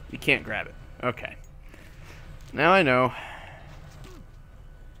 You can't grab it. Okay. Now I know.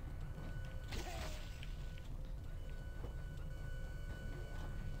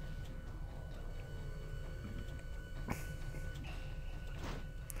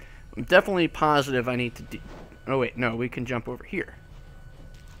 I'm definitely positive I need to do... Oh wait, no, we can jump over here.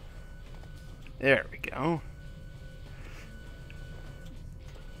 There we go.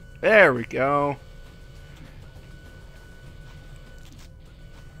 There we go.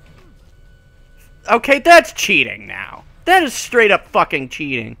 Okay, that's cheating now. That is straight up fucking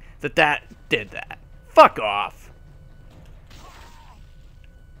cheating that did that. Fuck off.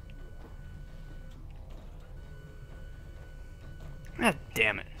 God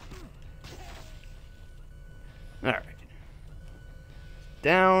damn it. Alright.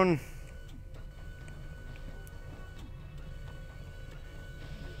 Down.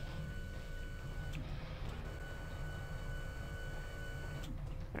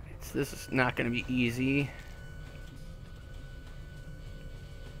 This is not going to be easy.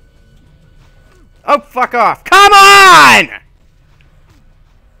 Oh, fuck off. Come on!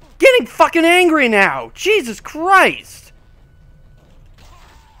 Getting fucking angry now. Jesus Christ.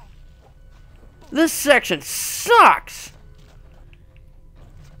 This section sucks.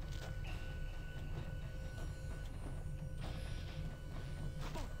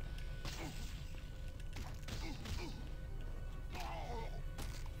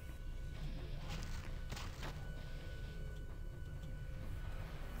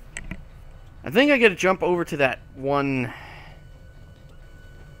 I think I gotta jump over to that one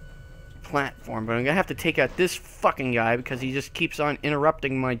platform, but I'm gonna have to take out this fucking guy because he just keeps on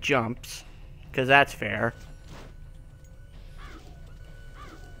interrupting my jumps. Because that's fair.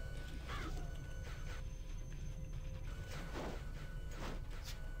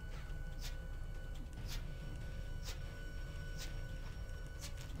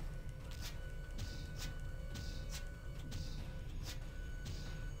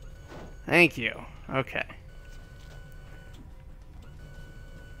 Thank you. Okay.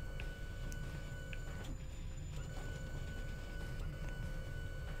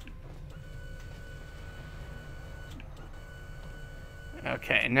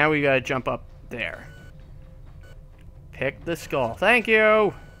 Okay, now we gotta jump up there. Pick the skull. Thank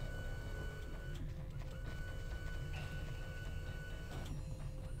you!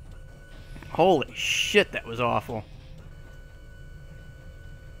 Holy shit, that was awful.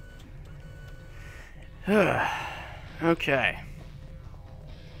 Okay.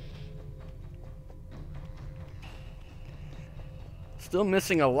 Still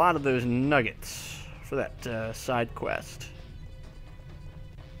missing a lot of those nuggets for that side quest.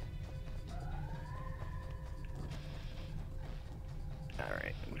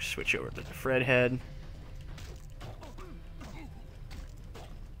 Alright, we'll switch over to the Fred head.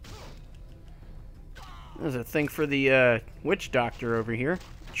 There's a thing for the witch doctor over here.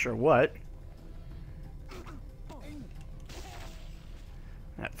 Not sure what.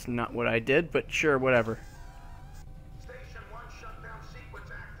 That's not what I did, but sure, whatever. Station 1 shutdown sequence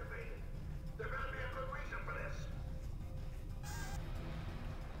activated. There better be a good reason for this.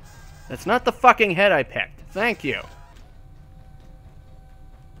 That's not the fucking head I picked. Thank you.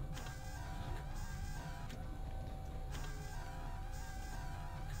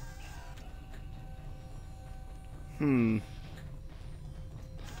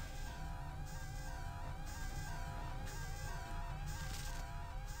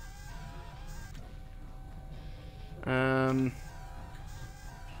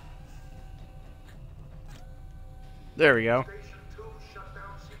 There we go. Station 2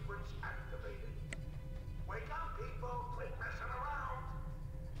 shutdown sequence activated. Wake up, people! Quit messing around!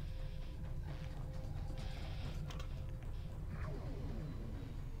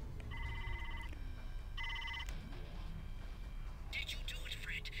 Did you do it,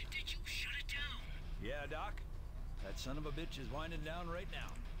 Fred? Did you shut it down? Yeah, Doc. That son of a bitch is winding down right now.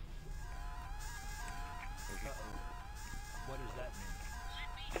 Uh-oh. What does that mean? Let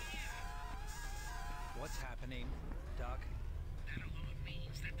me hear. What's happening, Doc? That alarm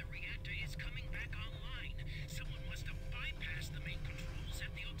means that the reactor is coming back online. Someone must have bypassed the main controls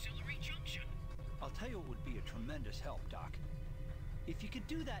at the auxiliary junction. I'll tell you what would be a tremendous help, Doc. If you could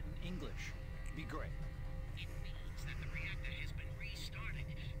do that in English, it'd be great. It means that the reactor has been restarted,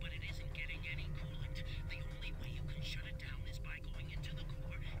 but it isn't getting any coolant. The only way you can shut it down is by going into the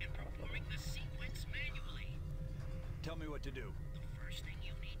core and performing the sequence manually. Tell me what to do. The first thing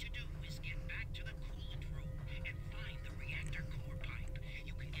you need to do is get back to the coolant room and find the reactor core pipe.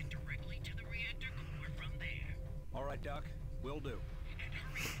 You can get directly to the reactor core from there. All right, Doc. Will do. And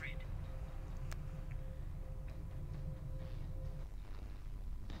hurry, Fred.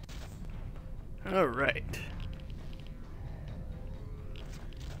 All right.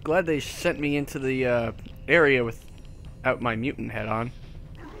 Glad they sent me into the area without my mutant head on.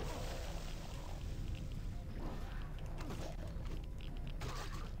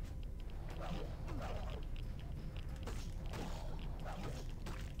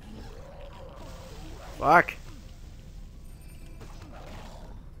 Fuck.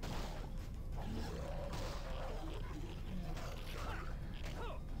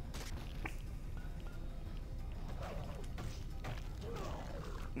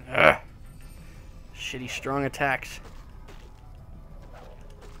 Ugh. Shitty strong attacks.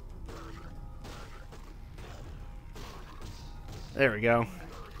 There we go.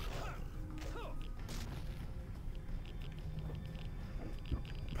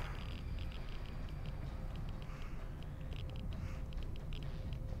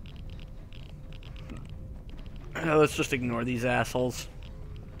 Let's just ignore these assholes.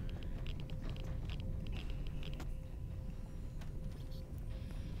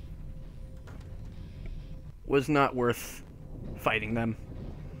 Was not worth fighting them.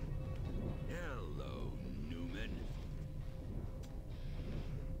 Hello, Newman.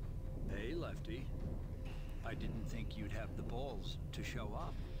 Hey, Lefty. I didn't think you'd have the balls to show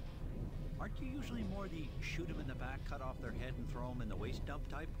up. Aren't you usually more the shoot 'em in the back, cut off their head, and throw 'em in the waste dump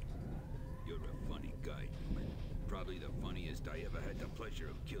type? You're a funny guy, Newman. Probably the funniest I ever had the pleasure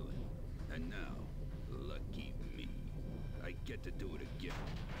of killing. And now, lucky me, I get to do it again.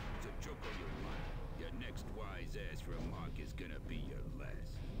 So Joko, you're right. Your next wise ass remark is gonna be your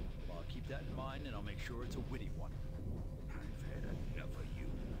last. Well, I'll keep that in mind, and I'll make sure it's a witty one. I've had enough of you.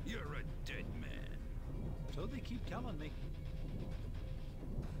 You're a dead man. So they keep telling me.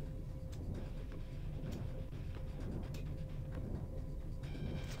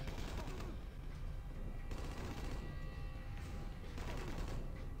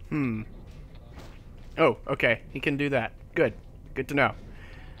 Oh, okay. He can do that. Good. Good to know.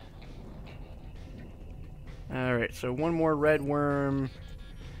 Alright, so one more red worm.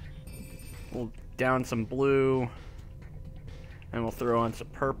 We'll down some blue. And we'll throw on some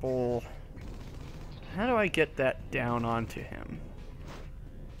purple. How do I get that down onto him?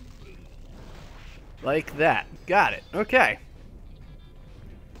 Like that. Got it. Okay.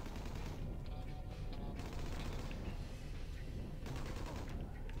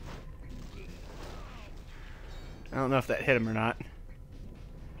 I don't know if that hit him or not.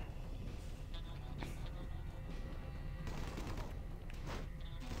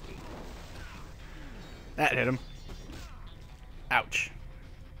 That hit him. Ouch.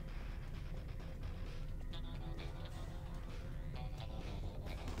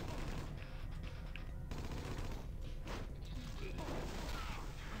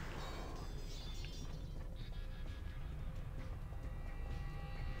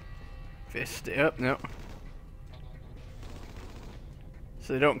 Fist up, no.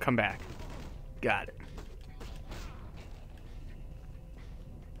 So they don't come back. Got it.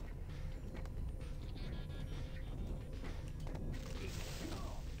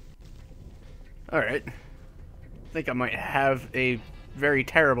 Alright. I think I might have a very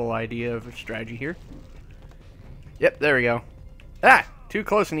terrible idea of a strategy here. Yep, there we go. Ah! Too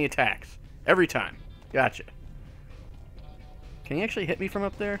close in the attacks. Every time. Gotcha. Can he actually hit me from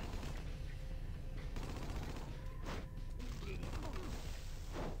up there?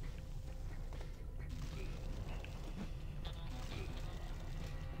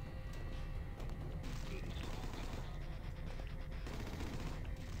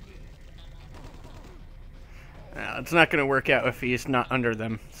 It's not going to work out if he's not under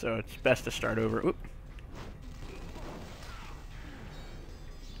them, so it's best to start over. Oop.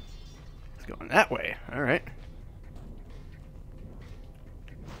 It's going that way. All right.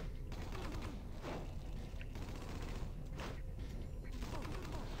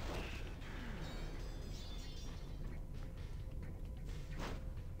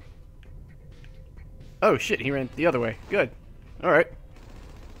 Oh shit, he ran the other way. Good. Alright.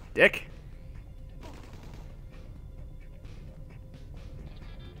 Dick.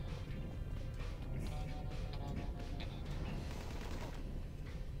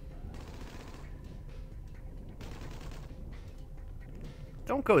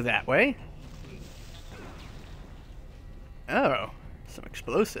 Don't go that way. Oh, some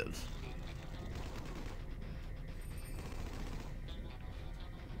explosives.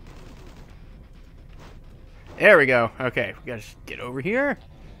 There we go. Okay, we gotta just get over here.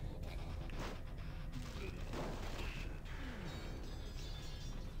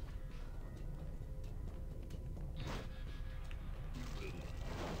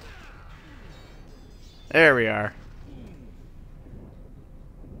 There we are.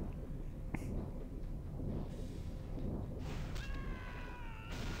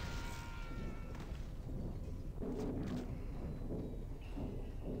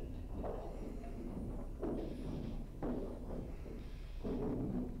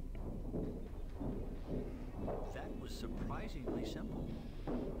 That was surprisingly simple.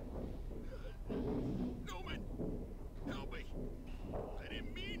 Newman, help me. I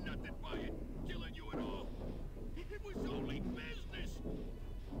didn't mean nothing by it, killing you and all. It was only business.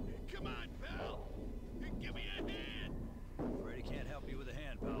 Come on, pal. Give me a hand. Afraid I can't help you with a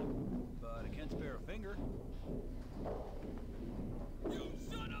hand, pal. But I can spare a finger. You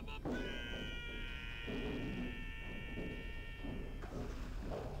son of a bitch!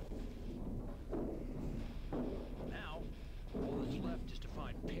 Now, all that's left is to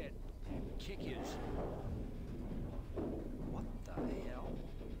find Pitt and kick his... What the hell?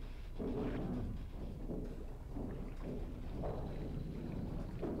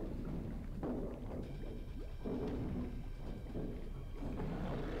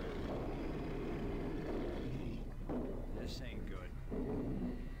 This ain't good.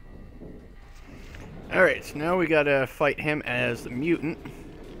 Alright, so now we gotta fight him as the mutant.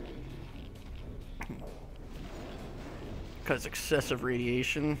 Because excessive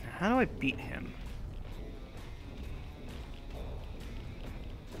radiation. How do I beat him?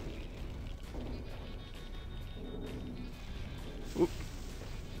 Oop.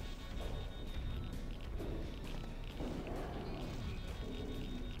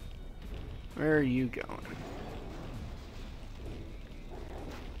 Where are you going?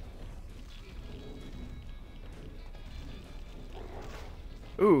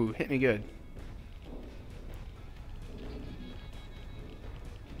 Ooh, hit me good.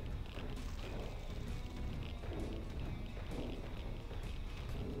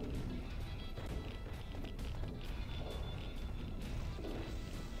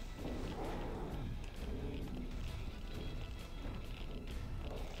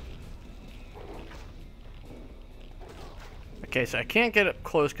 Okay, so I can't get up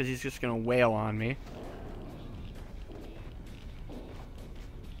close because he's just going to wail on me.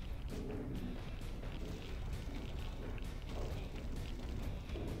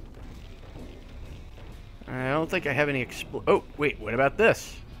 I don't think I have any Oh, wait, what about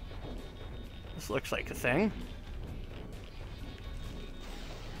this? This looks like a thing.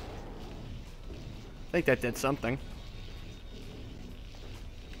 I think that did something.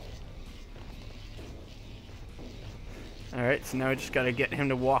 Alright, so now I just gotta get him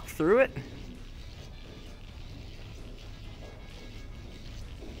to walk through it.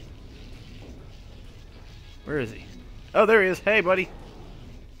 Where is he? Oh, there he is. Hey, buddy.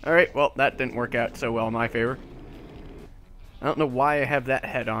 Alright, well, that didn't work out so well in my favor. I don't know why I have that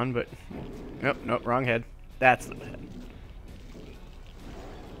head on, but... Nope, nope, wrong head. That's the head.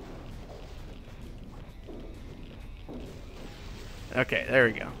 Okay, there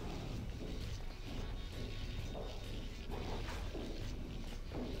we go.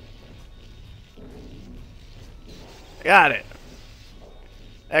 Got it.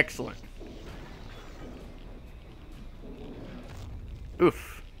 Excellent.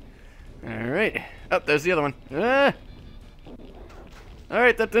 Oof. Alright. Oh, there's the other one. Ah!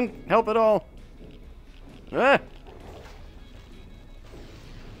 Alright, that didn't help at all. Ah!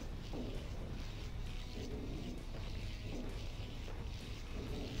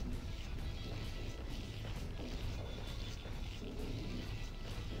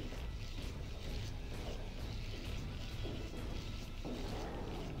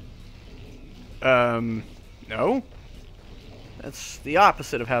 No? That's the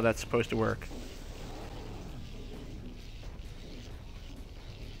opposite of how that's supposed to work.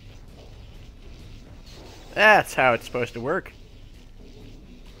 That's how it's supposed to work.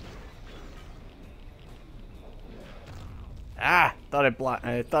 Ah!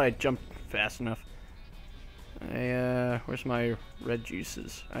 I thought I jumped fast enough. Where's my red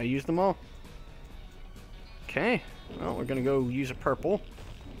juices? I used them all? Okay. Well, we're gonna go use a purple.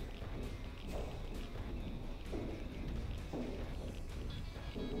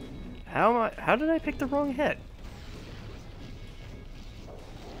 How did I pick the wrong head?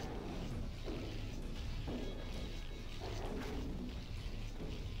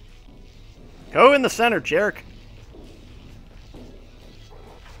 Go in the center, jerk.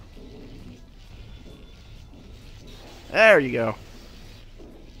 There you go.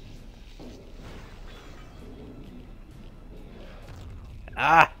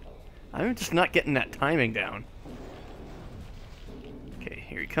 Ah! I'm just not getting that timing down. Okay,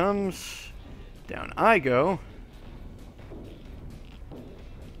 here he comes. Down I go.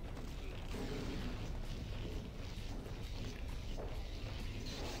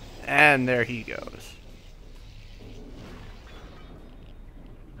 And there he goes.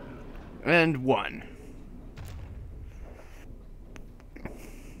 And 1.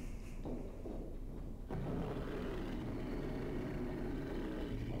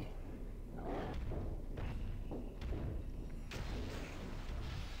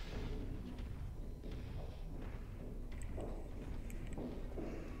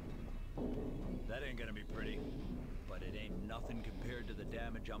 That ain't gonna be pretty. But it ain't nothing compared to the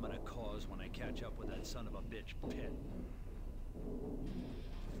damage I'm gonna cause when I catch up with that son of a bitch Pitt.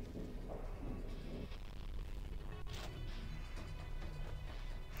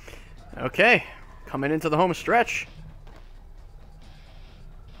 Okay, coming into the home stretch.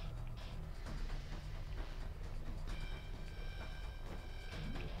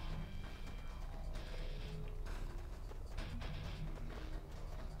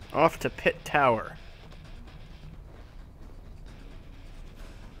 Off to Pitt Tower.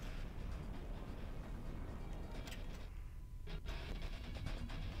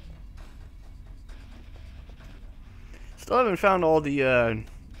 Still haven't found all the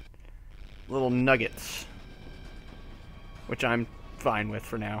little nuggets, which I'm fine with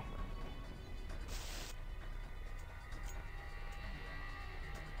for now.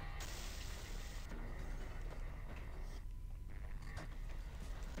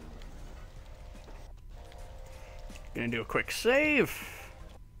 Gonna do a quick save.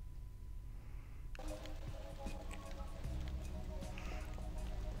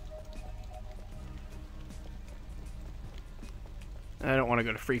 I don't want to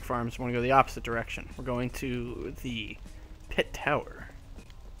go to Freak Farms. I want to go the opposite direction. We're going to the Pitt Tower.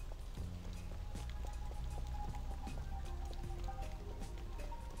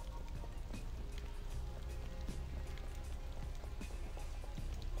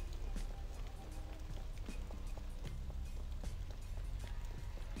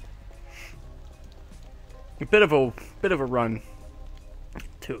 A bit of a run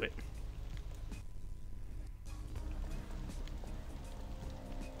to it.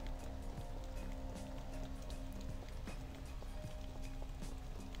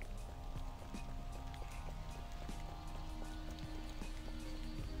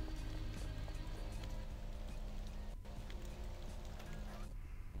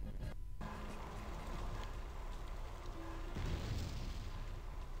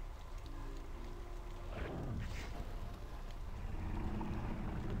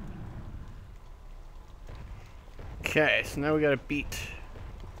 Okay, so now we gotta beat...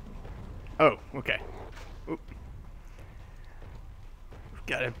 Oh, okay. Oop. We've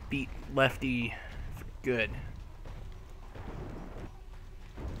gotta beat Lefty for good.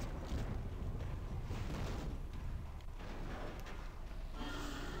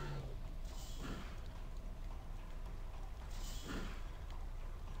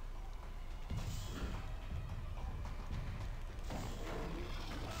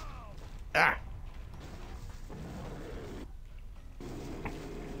 Ah!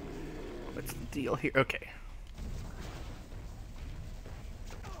 What's the deal here? Okay.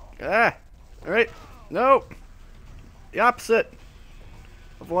 Ah! Alright. No! The opposite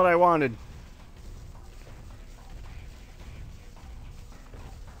of what I wanted.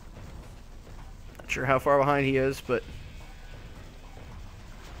 Not sure how far behind he is, but...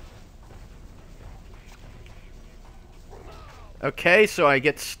 Okay, so I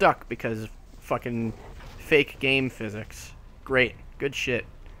get stuck because of fucking fake game physics. Great. Good shit.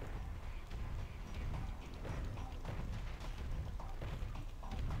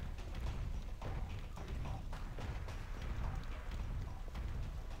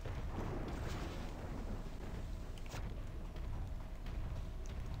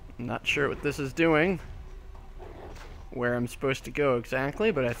 Not sure what this is doing, where I'm supposed to go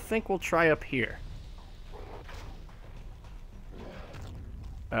exactly, but I think we'll try up here.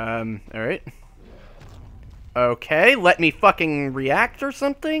 Alright. Okay, let me fucking react or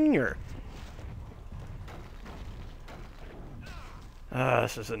something, or...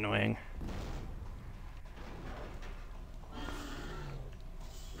 this is annoying.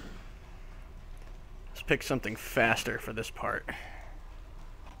 Let's pick something faster for this part.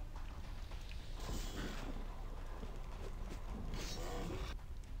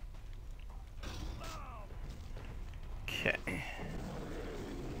 Okay.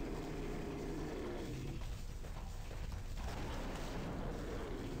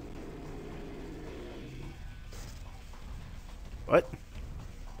 What?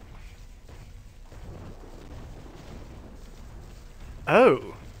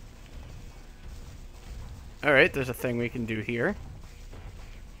 Oh. Alright, there's a thing we can do here.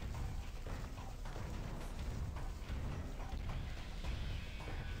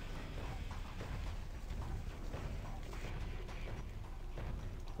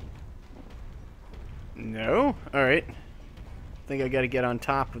 No? Alright. I think I gotta get on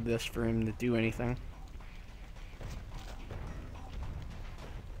top of this for him to do anything.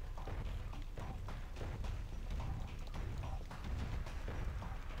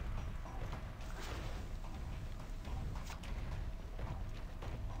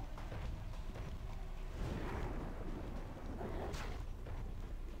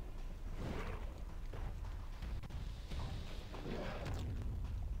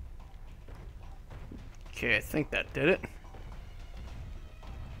 Okay, I think that did it.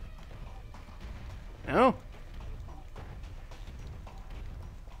 No?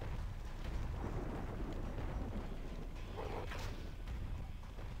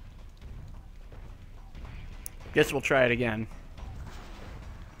 Guess we'll try it again.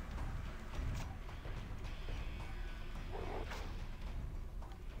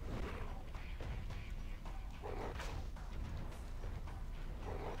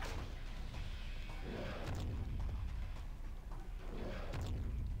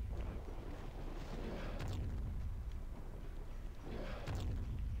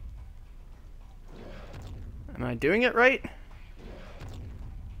 Am I doing it right?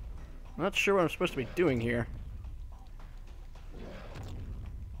 I'm not sure what I'm supposed to be doing here.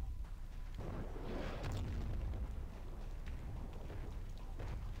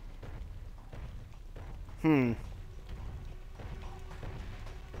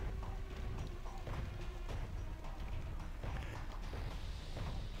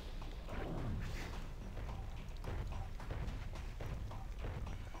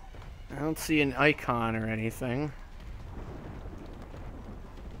 I don't see an icon or anything.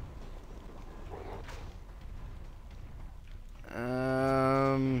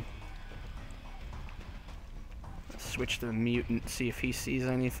 Switch to the mutant, see if he sees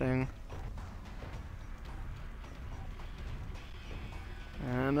anything.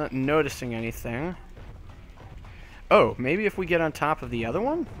 I'm not noticing anything. Oh, maybe if we get on top of the other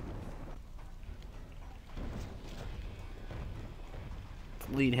one?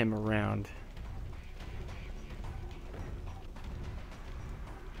 Lead him around.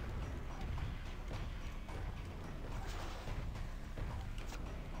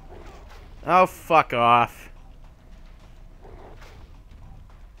 Oh, fuck off.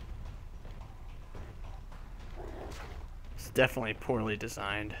 It's definitely poorly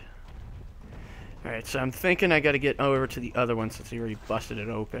designed. Alright, so I'm thinking I gotta get over to the other one since he already busted it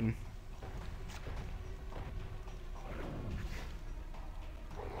open.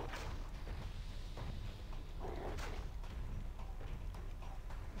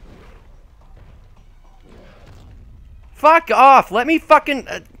 Fuck off! Let me fucking...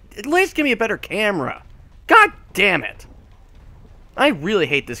 at least give me a better camera. God damn it! I really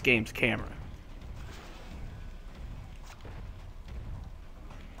hate this game's camera.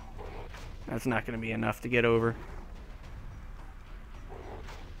 That's not going to be enough to get over.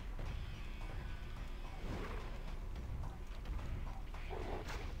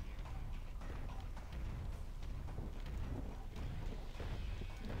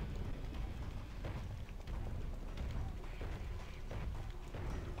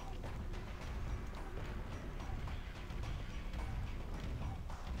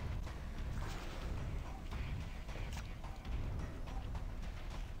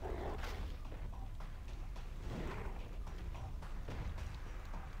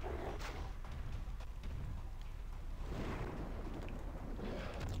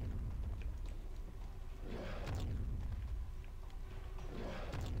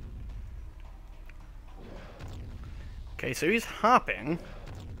 Okay, so he's hopping.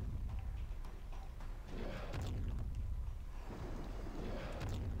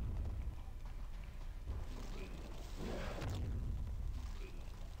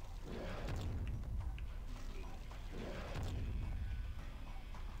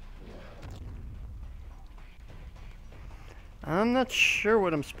 I'm not sure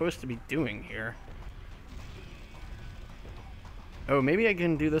what I'm supposed to be doing here. Oh, maybe I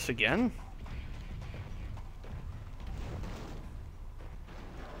can do this again?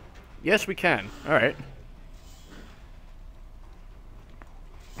 Yes, we can. Alright.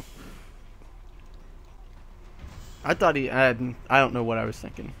 I thought he had... I don't know what I was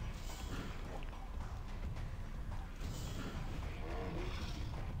thinking.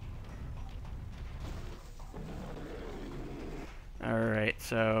 Alright,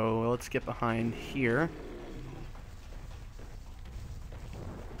 so let's get behind here.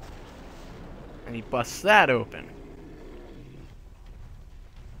 And he busts that open.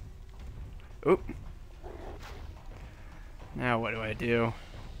 Oop. Now what do I do?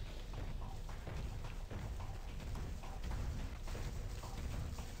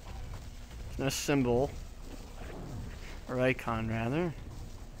 There's no symbol. Or icon, rather.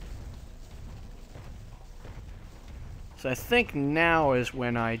 So I think now is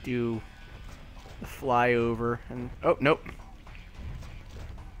when I do the flyover and... Oh, nope.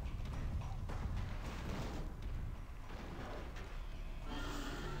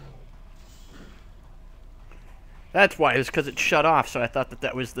 That's why, it's because it shut off, so I thought that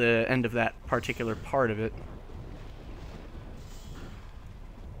that was the end of that particular part of it.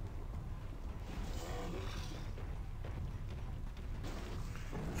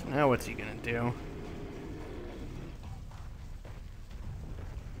 So now what's he gonna do?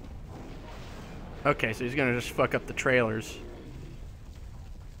 Okay, so he's gonna just fuck up the trailers.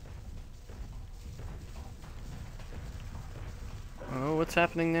 Oh, what's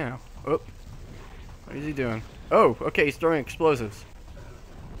happening now? Oh, what is he doing? Oh, okay, he's throwing explosives.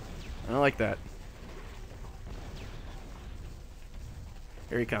 I don't like that.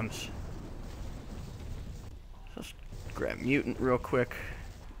 Here he comes. Let's grab mutant real quick.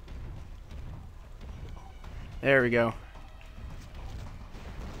 There we go.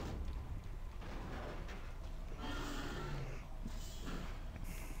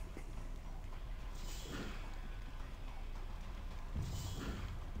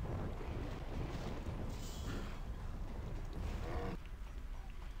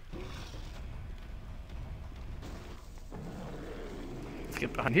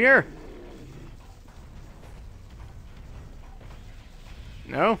 Get behind here.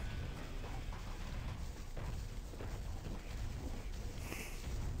 No?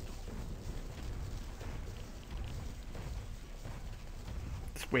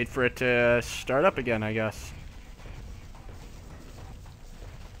 Let's wait for it to start up again, I guess.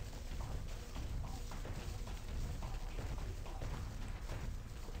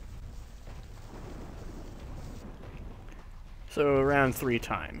 So around 3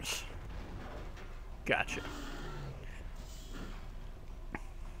 times. Gotcha.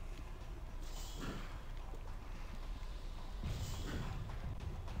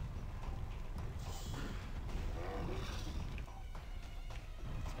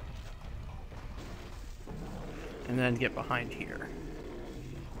 And then get behind here.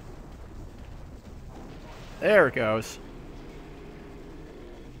 There it goes.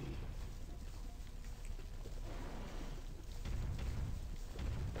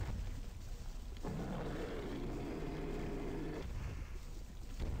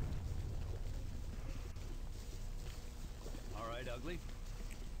 Ugly.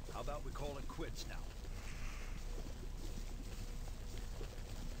 How about we call it quits now?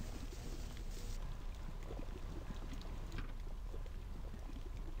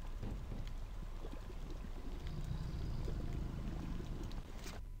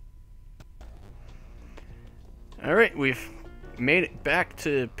 Alright, we've made it back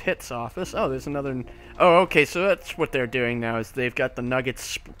to Pitt's office. Oh, there's another... Oh, okay, so that's what they're doing now, is they've got the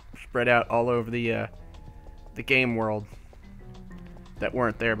nuggets spread out all over the game world. That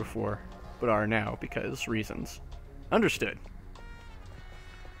weren't there before, but are now, because reasons. Understood.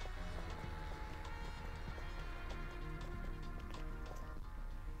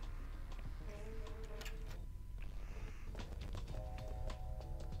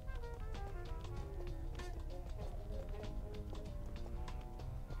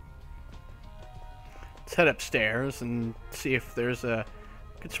 Let's head upstairs and see if there's a...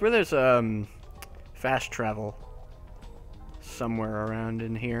 I swear there's fast travel somewhere around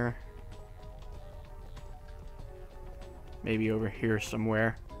in here. Maybe over here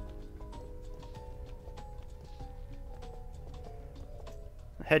somewhere.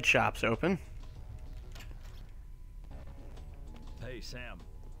 The head shop's open. Hey, Sam.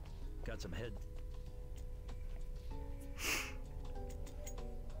 Got some head...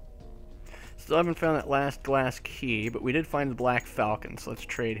 Still haven't found that last glass key, but we did find the Black Falcon, so let's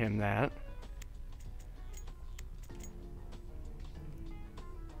trade him that.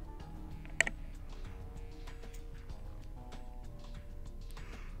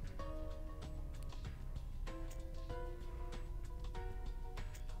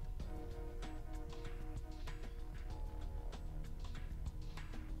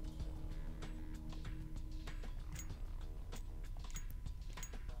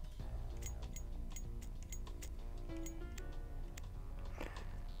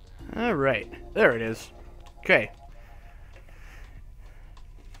 Alright, there it is. Okay.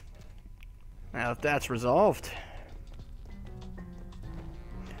 Now that that's resolved.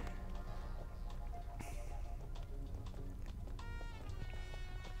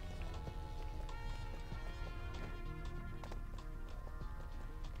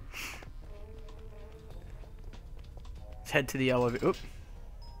 Let's head to the elevator. Oop.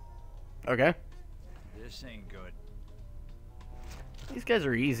 Okay. This ain't good. These guys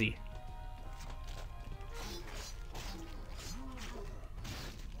are easy.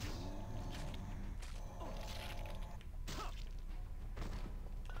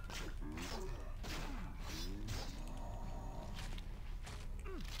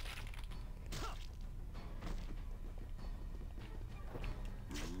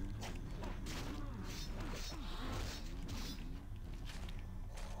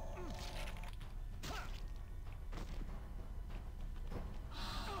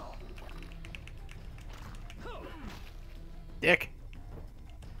 Dick.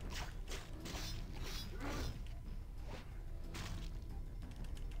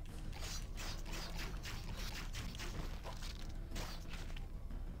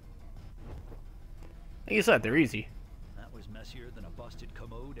 Like you said, they're easy. That was messier than a busted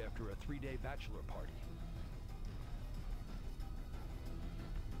commode after a 3-day bachelor party.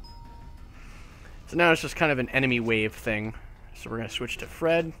 So now it's just kind of an enemy wave thing. So we're going to switch to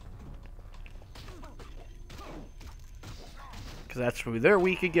Fred. Because that's who they're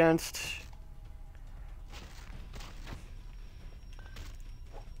weak against.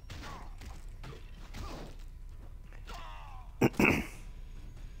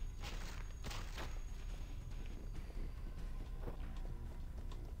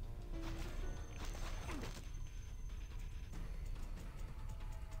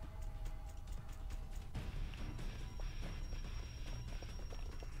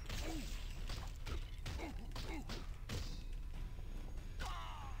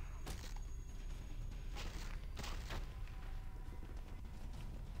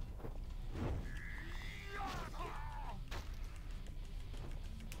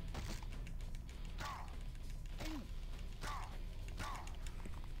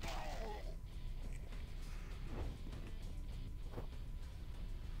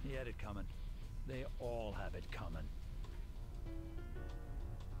 He had it coming. They all have it coming.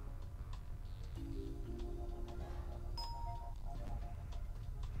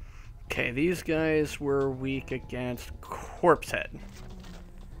 Okay, these guys were weak against Corpse Head.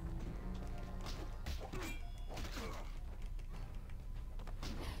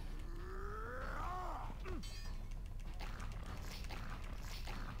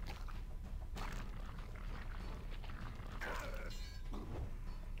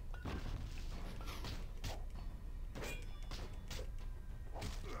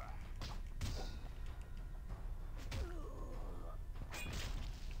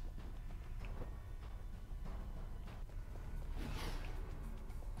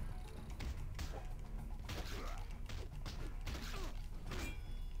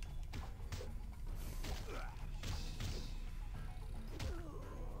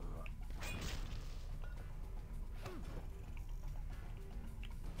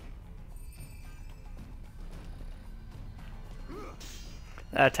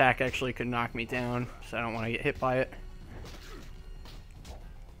 That attack actually could knock me down, so I don't want to get hit by it.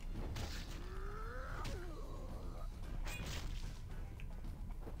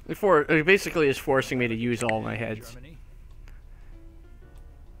 It basically is forcing me to use all my heads.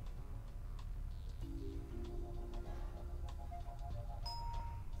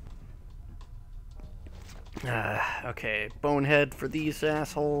 Okay, bonehead for these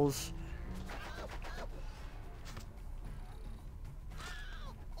assholes.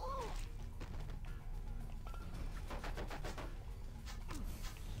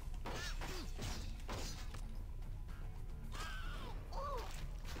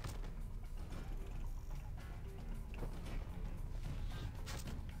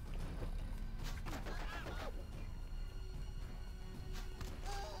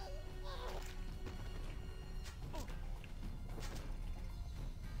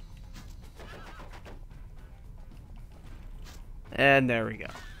 And there we go.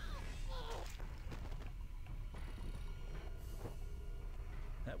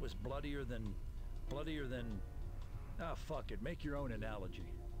 That was bloodier than... Ah, fuck it. Make your own analogy.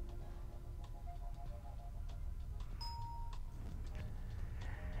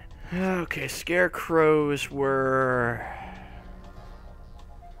 Okay, scarecrows were...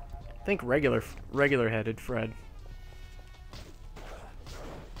 I think regular-headed Fred.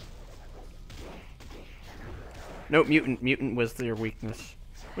 Nope, mutant. Mutant was their weakness.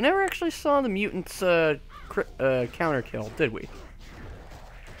 We never actually saw the mutants counter kill, did we?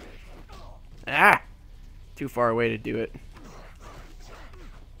 Ah! Too far away to do it.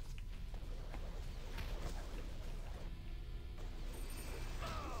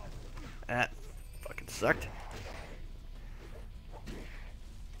 That fucking sucked.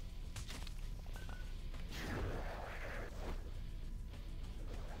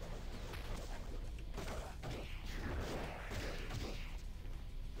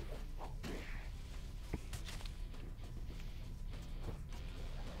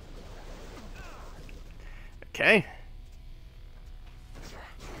 Okay.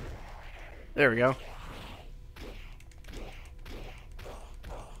 There we go.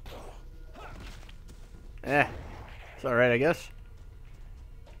 It's alright, I guess.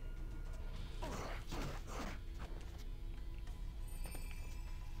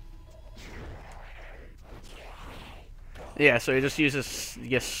 Yeah, so he just uses, I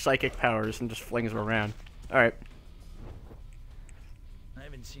guess, psychic powers and just flings them around. Alright. I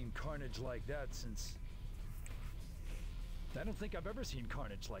haven't seen carnage like that since... I don't think I've ever seen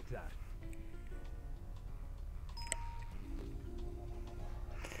carnage like that.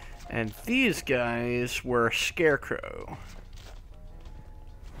 And these guys were Scarecrow.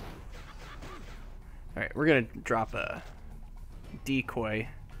 Alright, we're gonna drop a decoy.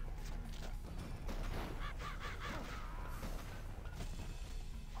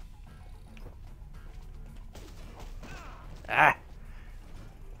 Ah!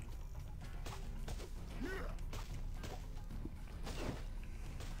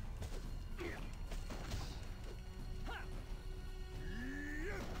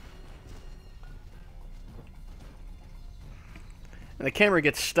 And the camera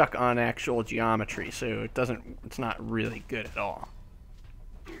gets stuck on actual geometry, so it's not really good at all.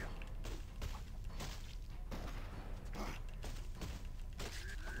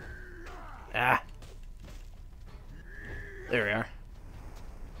 Ah. There we are.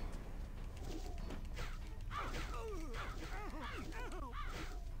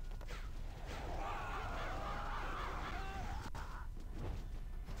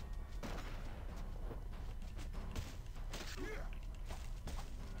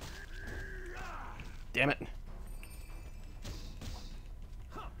 Damn it.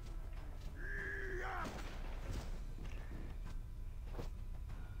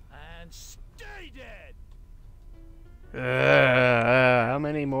 And stay dead! How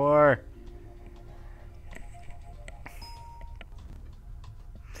many more?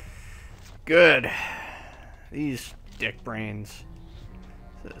 Good. These dick brains.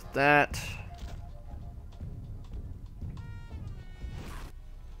 Says that.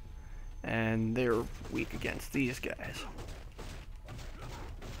 And they're weak against these guys.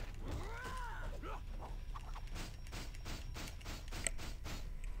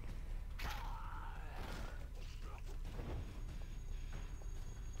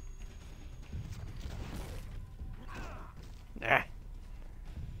 Ah.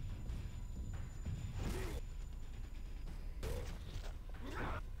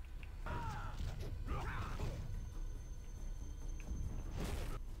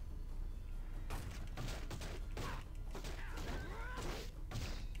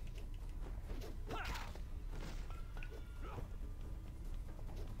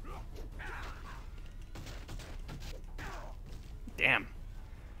 Damn.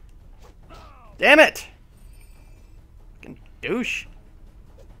 Damn it! Fucking douche.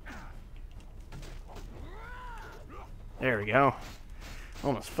 There we go.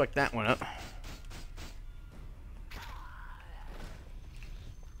 Almost fucked that one up.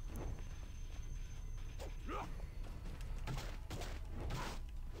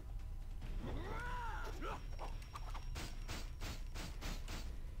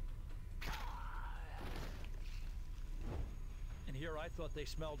 And here I thought they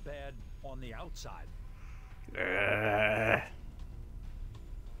smelled bad on the outside.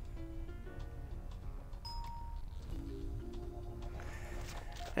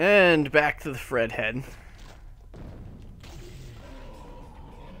 And back to the Fred head.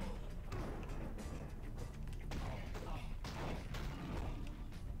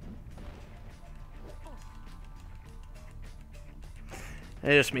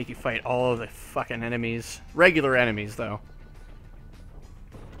 They just make you fight all of the fucking enemies. Regular enemies, though.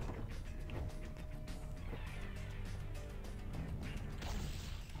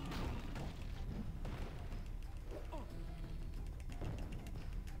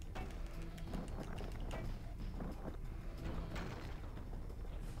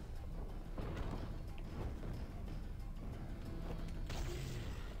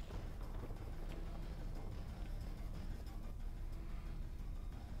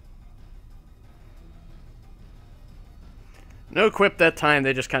 No quip that time,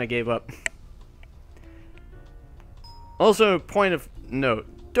 they just kind of gave up. Also, point of note,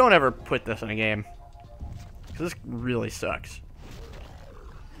 don't ever put this in a game. Because this really sucks.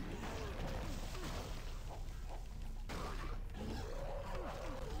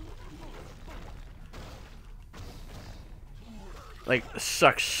 Like,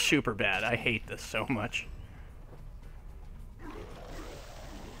 sucks super bad. I hate this so much.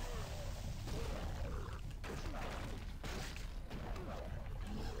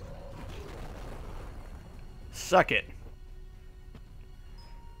 Suck it.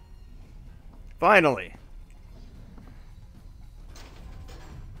 Finally.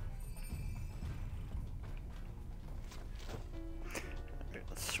 Alright,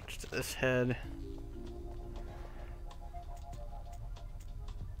 let's switch to this head.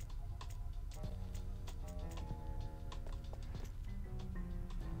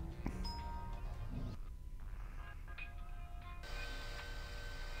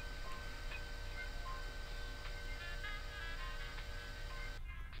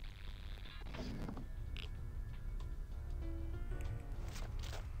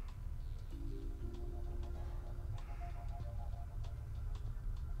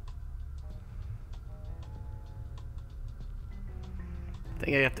 I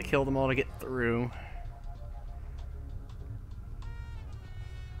think I have to kill them all to get through.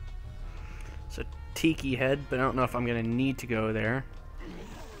 It's a tiki head, but I don't know if I'm gonna need to go there.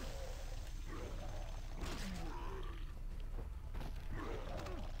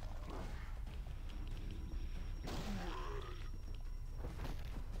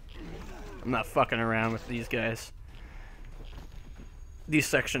 I'm not fucking around with these guys. These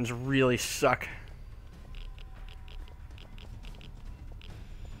sections really suck.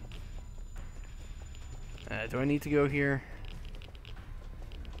 Do I need to go here?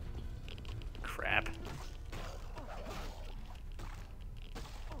 Crap.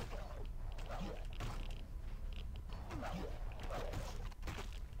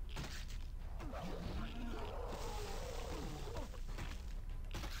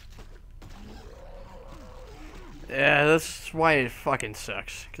 Yeah, that's why it fucking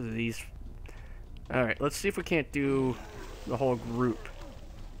sucks. Because of these. Alright, let's see if we can't do the whole group.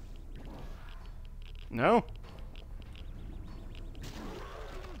 No?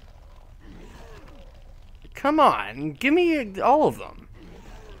 Come on, give me all of them.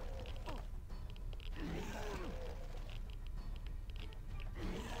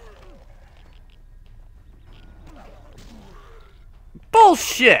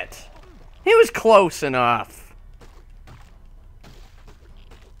 Bullshit! He was close enough.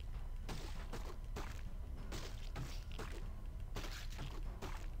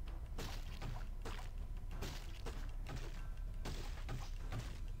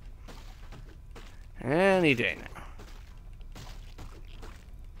 Any day now.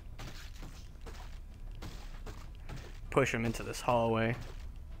 Push him into this hallway.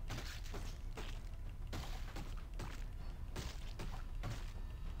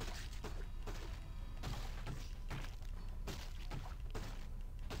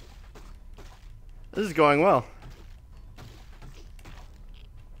 This is going well.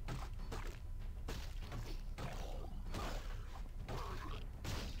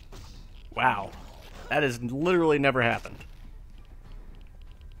 Wow. That has literally never happened.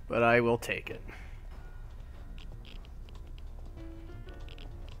 But I will take it.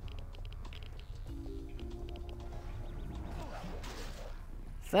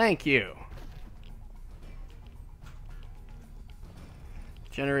 Thank you.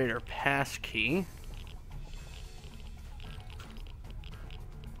 Generator pass key.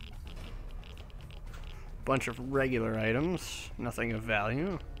 Bunch of regular items, nothing of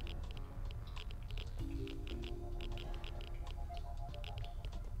value.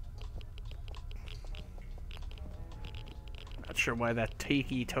 Not sure why that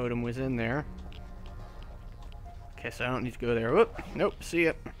tiki totem was in there. Okay, so I don't need to go there. Whoop, nope, see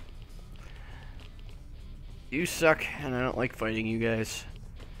ya. You suck, and I don't like fighting you guys.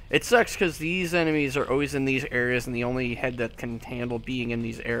 It sucks because these enemies are always in these areas, and the only head that can handle being in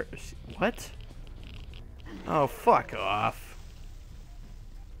these areas. What? Oh, fuck off.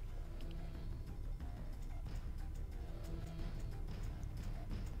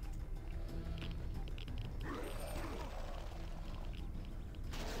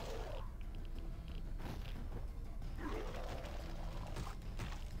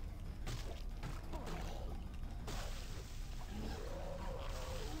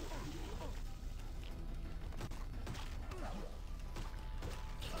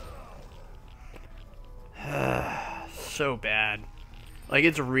 So bad. Like,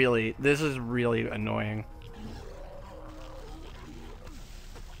 it's really, this is really annoying.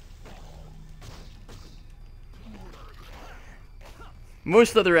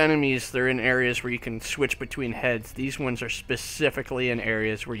 Most other enemies, they're in areas where you can switch between heads. These ones are specifically in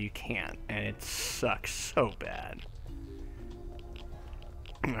areas where you can't, and it sucks so bad.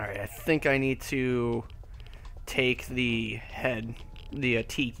 Alright, I think I need to take the head, the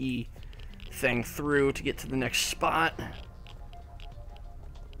tiki thing through to get to the next spot.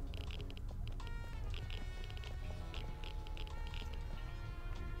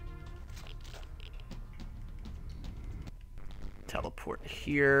 Teleport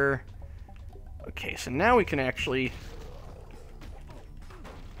here. Okay, so now we can actually...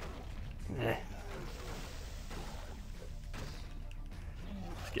 Let's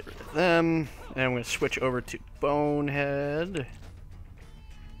get rid of them. And I'm going to switch over to Bonehead.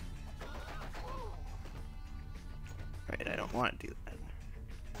 Right, I don't want to do that.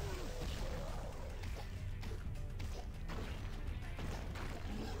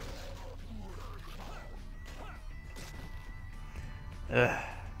 Ugh.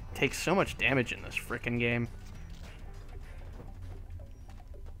 Takes so much damage in this frickin' game.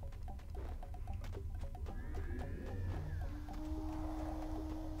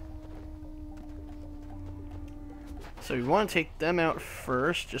 So we want to take them out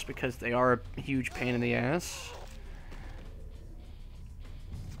first, just because they are a huge pain in the ass.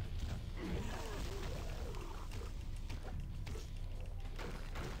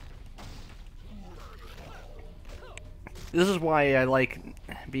 This is why I like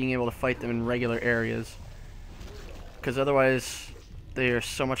being able to fight them in regular areas, because otherwise they are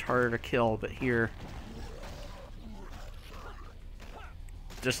so much harder to kill. But here,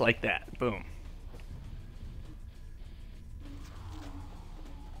 just like that, boom.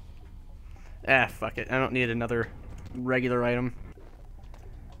 Ah, fuck it. I don't need another regular item.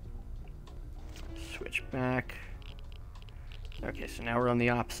 Switch back. Okay, so now we're on the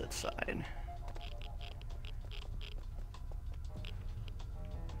opposite side.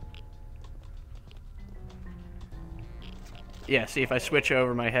 Yeah, see, if I switch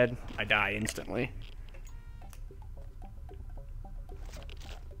over my head, I die instantly.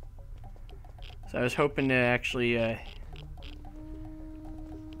 So I was hoping to actually, let's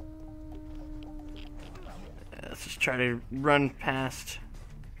just try to run past.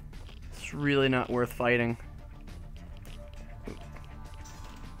 It's really not worth fighting. I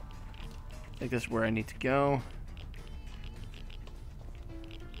think this is where I need to go.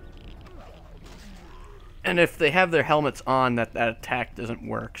 And if they have their helmets on, that attack doesn't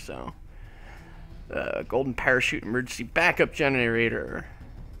work, so... golden parachute emergency backup generator.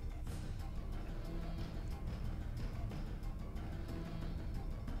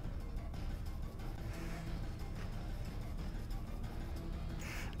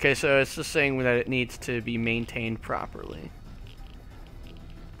 Okay, so it's just saying that it needs to be maintained properly.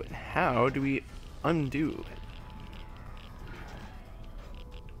 But how do we undo it?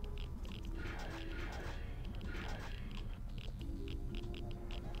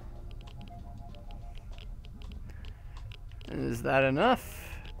 Is that enough?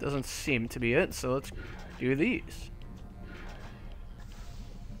 Doesn't seem to be it, so let's do these.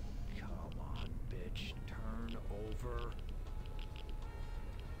 Come on, bitch. Turn over.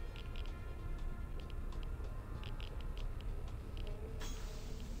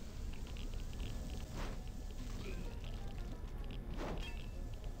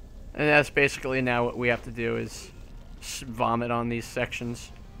 And that's basically now what we have to do is vomit on these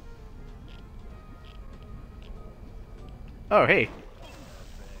sections. Oh, hey.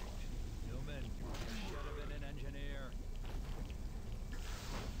 Newman, you should have been an engineer.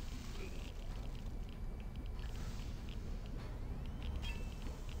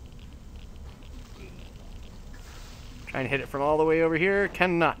 Trying to hit it from all the way over here.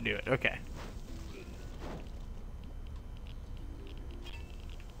 Cannot do it. Okay.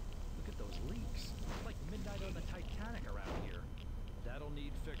 Look at those leaks. It's like midnight on the Titanic around here. That'll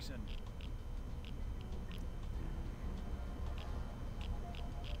need fixing.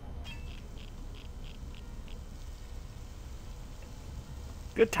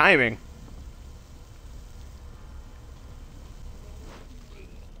 Good timing.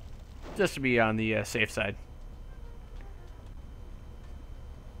 Just to be on the safe side.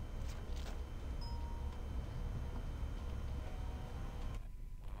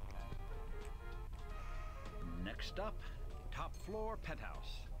 Next up, top floor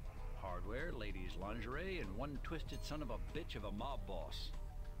penthouse. Hardware, ladies' lingerie, and one twisted son of a bitch of a mob boss.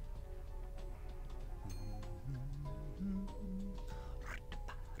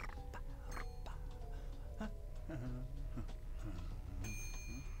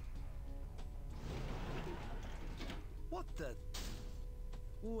 What the?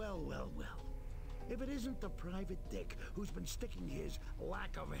 Well, well, well. If it isn't the private dick who's been sticking his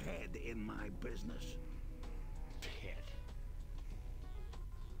lack of head in my business. Pitt.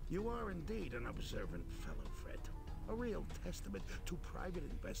 You are indeed an observant fellow, Fred. A real testament to private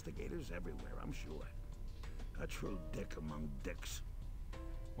investigators everywhere, I'm sure. A true dick among dicks.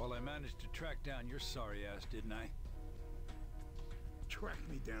 Well, I managed to track down your sorry ass, didn't I? Track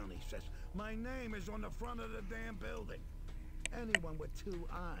me down, he says. My name is on the front of the damn building. Anyone with two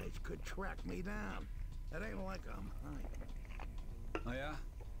eyes could track me down. It ain't like I'm hiding. Oh yeah?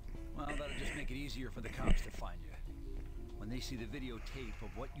 Well, that'll just make it easier for the cops to find you. When they see the videotape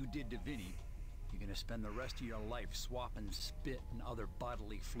of what you did to Vinny, you're gonna spend the rest of your life swapping spit and other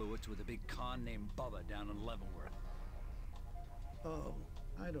bodily fluids with a big con named Bubba down in Leavenworth. Oh,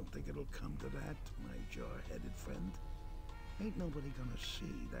 I don't think it'll come to that, my jar-headed friend. Ain't nobody gonna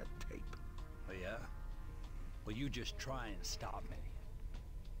see that tape. Oh yeah? Well, you just try and stop me.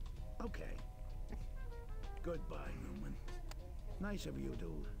 Okay. Goodbye, Newman. Nice of you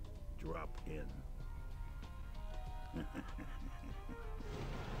to drop in. Oh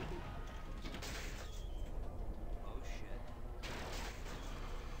shit.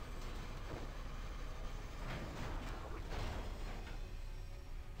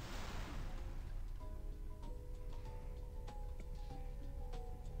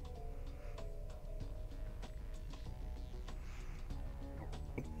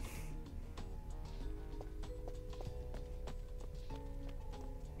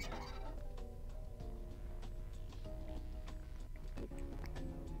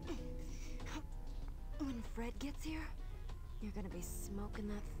 When Fred gets here, you're gonna be smoking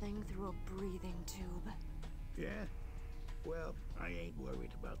that thing through a breathing tube. Yeah? Well, I ain't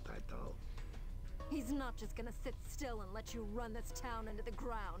worried about that, doll. He's not just gonna sit still and let you run this town into the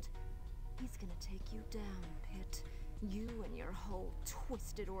ground. He's gonna take you down, Pitt. You and your whole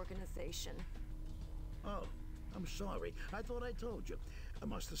twisted organization. Oh, I'm sorry. I thought I told you. I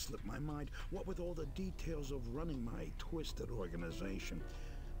must have slipped my mind. What with all the details of running my twisted organization.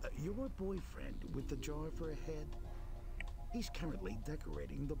 Your boyfriend with the jar for a head? He's currently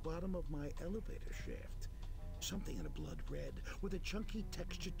decorating the bottom of my elevator shaft. Something in a blood red with a chunky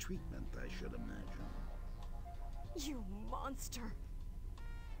texture treatment, I should imagine. You monster!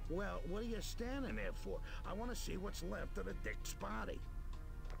 Well, what are you standing there for? I want to see what's left of the dick's body.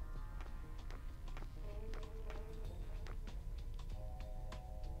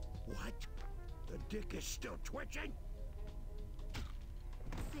 What? The dick is still twitching?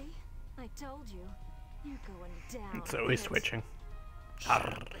 See? I told you. You're going down. It's always Pitt. switching. Son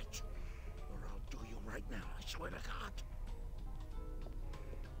of a bitch. Or I'll do you right now, I swear to God.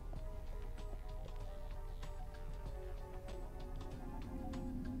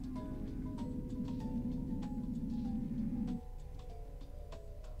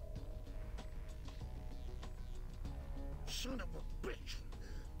 Son of a bitch!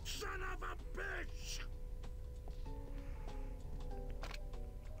 Son of a bitch!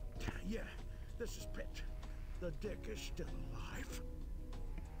 Yeah, this is Pitt. The dick is still alive.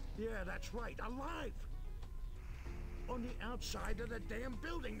 Yeah, that's right, alive! On the outside of the damn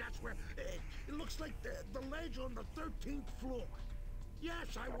building, that's where... it looks like the ledge on the 13th floor.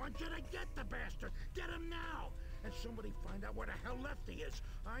 Yes, I want you to get the bastard! Get him now! And somebody find out where the hell Lefty is.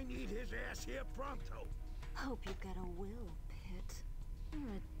 I need his ass here pronto. Hope you got a will, Pitt.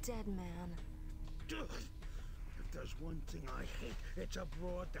 You're a dead man. Ugh. If there's one thing I hate, it's a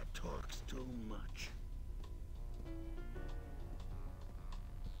broad that talks too much.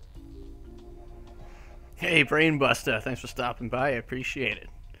 Hey, Brainbuster, thanks for stopping by. I appreciate it.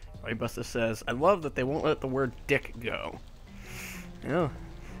 Brainbuster says, I love that they won't let the word dick go. Yeah,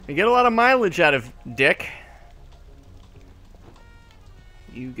 you get a lot of mileage out of dick.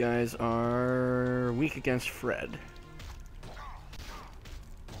 You guys are weak against Fred.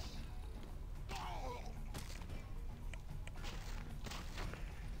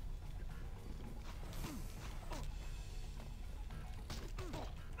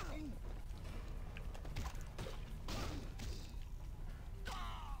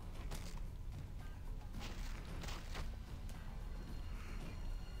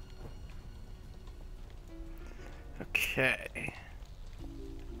 Okay.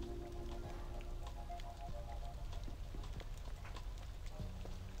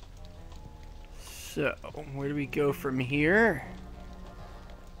 So, where do we go from here?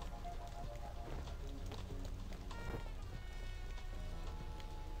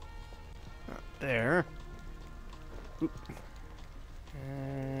 Not there. Oop.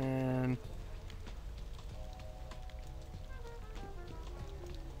 And...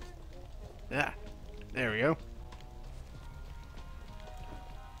 yeah, there we go.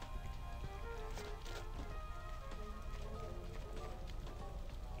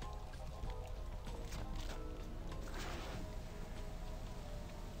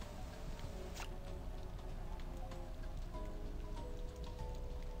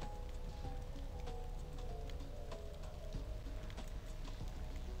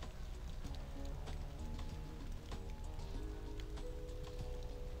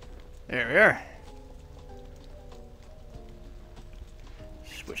 There we are.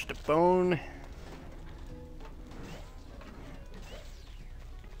 Switch to bone.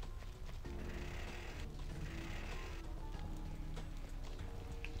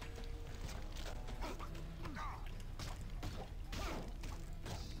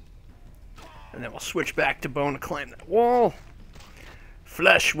 And then we'll switch back to bone to climb that wall.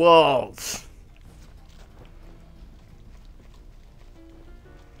 Flesh walls.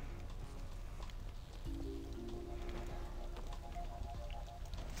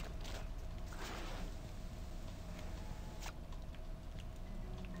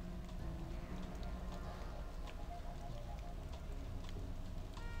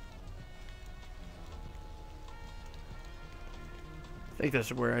 I think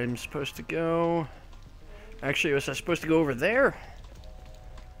that's where I'm supposed to go. Actually, was I supposed to go over there?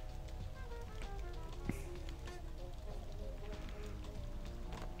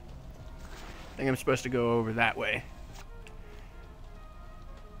 I think I'm supposed to go over that way.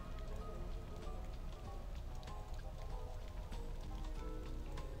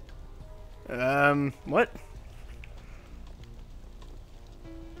 What?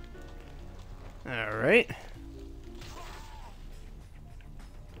 All right.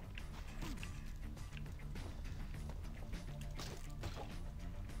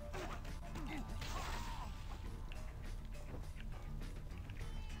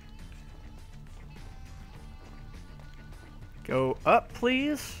 Go up,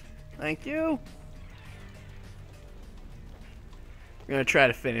 please. Thank you. We're gonna try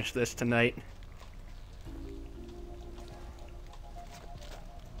to finish this tonight.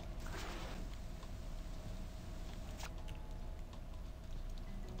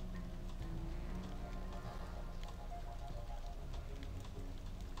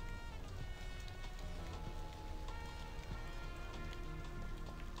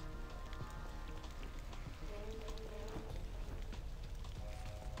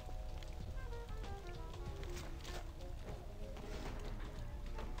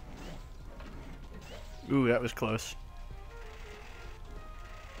 Ooh, that was close.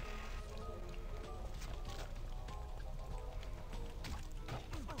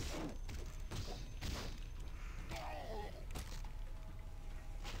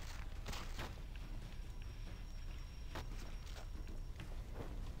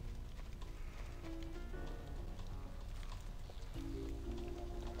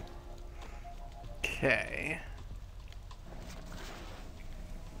 Okay.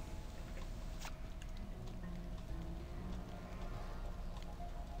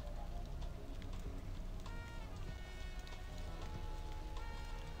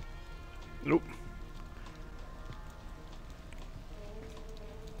 Nope.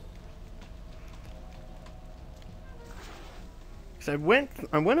 Cause I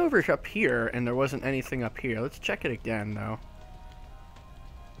went over up here and there wasn't anything up here. Let's check it again though.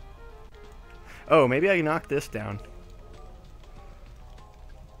 Oh, maybe I can knock this down.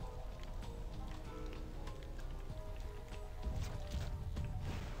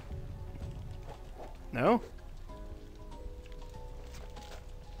 No?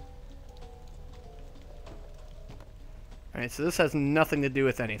 Alright, so this has nothing to do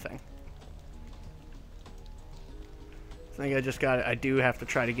with anything. I think I do have to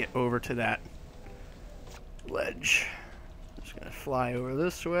try to get over to that ledge. I'm just gonna fly over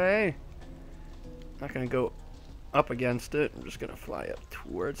this way. Not gonna go up against it. I'm just gonna fly up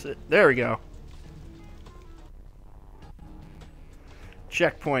towards it. There we go.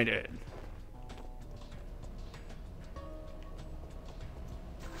 Checkpointed.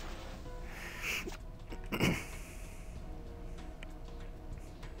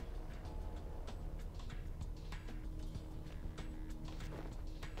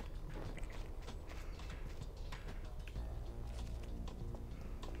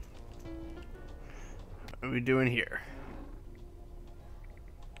 What are we doing here?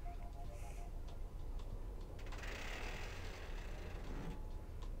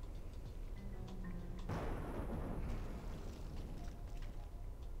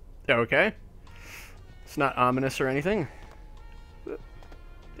 Okay. It's not ominous or anything.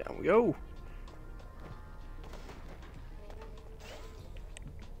 Down we go.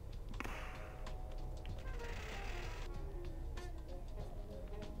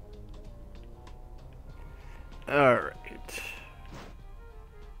 All right.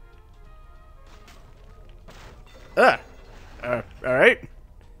 All right.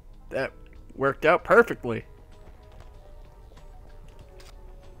 That worked out perfectly.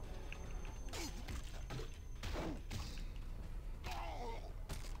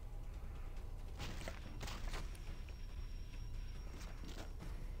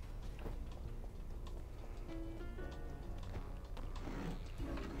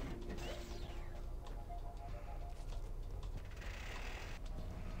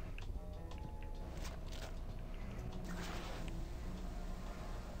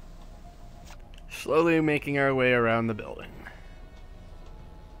 Slowly making our way around the building.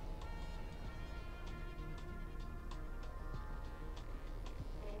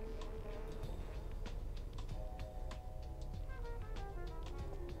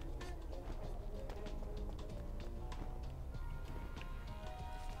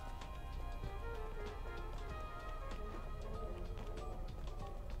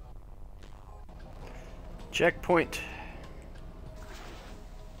 Checkpoint.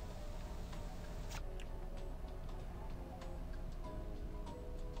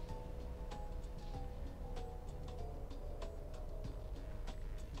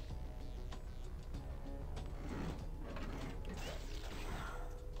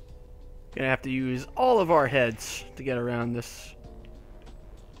 Gonna have to use all of our heads to get around this.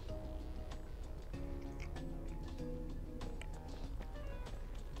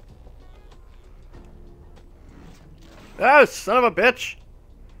 Oh, son of a bitch!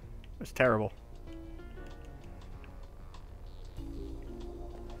 That's terrible.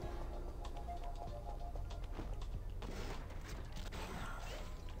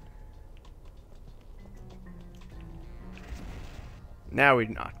 Now we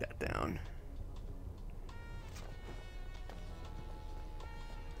knock that down.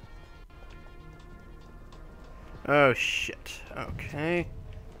 Oh shit. Okay.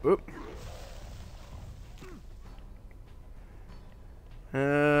 Oop.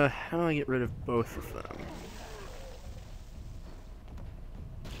 How do I get rid of both of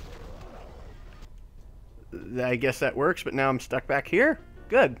them? I guess that works, but now I'm stuck back here?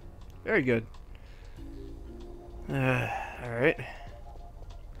 Good. Very good. Alright.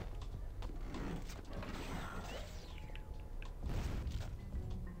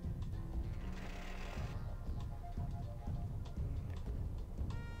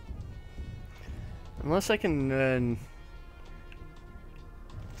 Unless I can,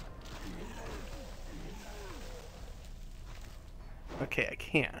 okay, I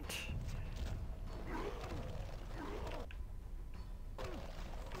can't.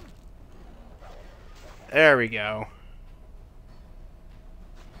 There we go.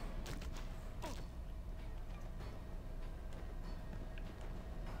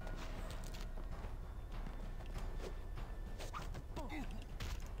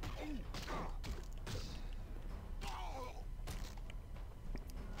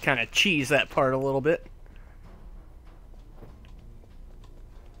 Kind of cheese that part a little bit.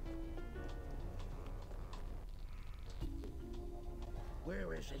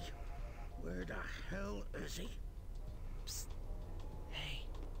 Where is he? Where the hell is he? Psst. Hey.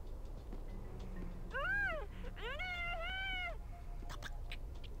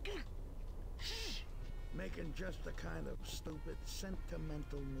 Making just the kind of stupid,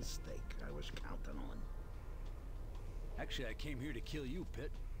 sentimental mistake I was counting on. Actually, I came here to kill you,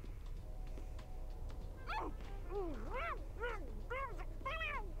 Pitt.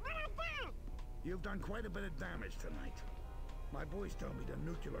 You've done quite a bit of damage tonight. My boys tell me the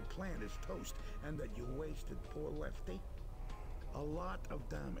nuclear plant is toast and that you wasted poor Lefty. A lot of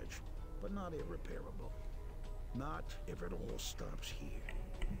damage, but not irreparable. Not if it all stops here.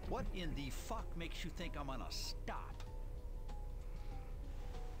 What in the fuck makes you think I'm gonna stop?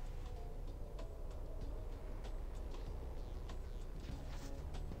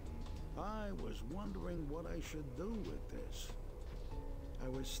 I was wondering what I should do with this. I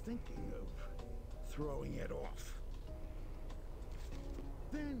was thinking of throwing it off.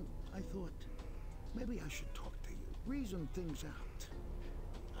 Then I thought, maybe I should talk to you, reason things out.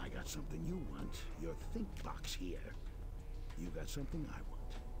 I got something you want, your think box here. You got something I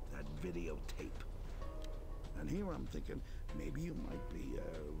want, that videotape. And here I'm thinking, maybe you might be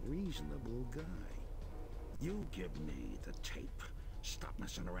a reasonable guy. You give me the tape, stop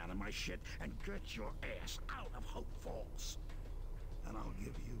messing around in my shit, and get your ass out of Hope Falls. And I'll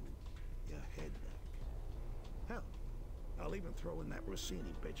give you your head back. Hell, I'll even throw in that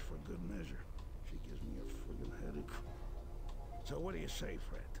Rossini bitch for good measure. She gives me a friggin' headache. So what do you say,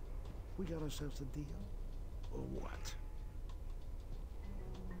 Fred? We got ourselves a deal? Or what?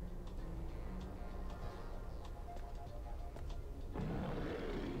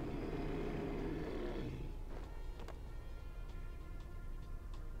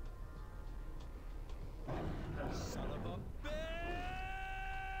 Son of a bitch!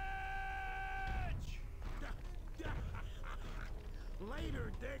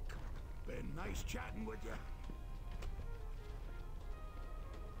 Later, Dick. Been nice chatting with you.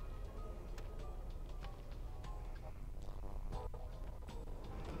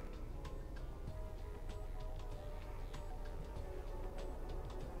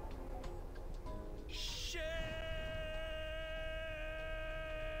 Shit!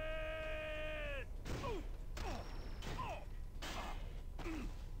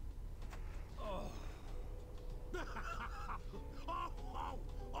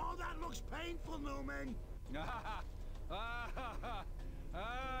 anything? Yeah.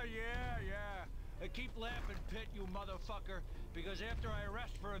 Keep laughing, Pit, you motherfucker, because after I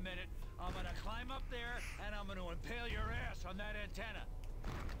rest for a minute, I'm gonna climb up there and I'm gonna impale your ass on that antenna.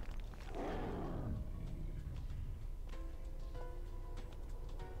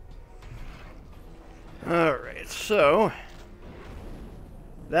 Alright, so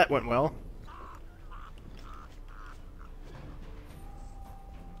that went well.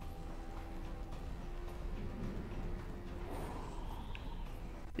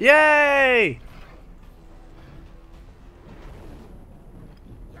 Yay!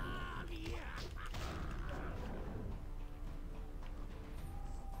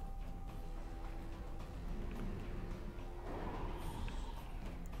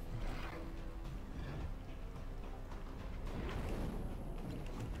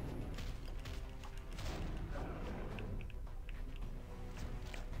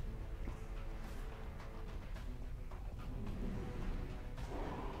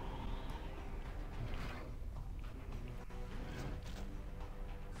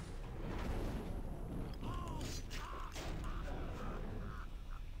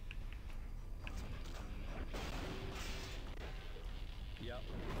 Yep.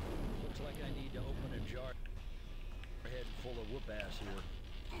 Looks like I need to open a jar head full of whoop ass here.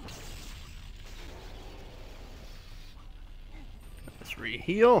 Let's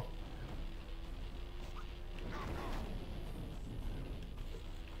re-heal.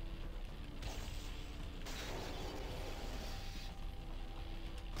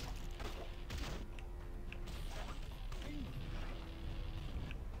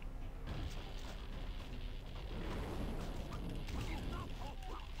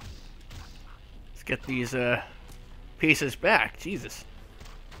 Let's get these pieces back. Jesus.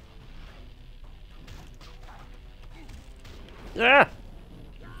 Ah!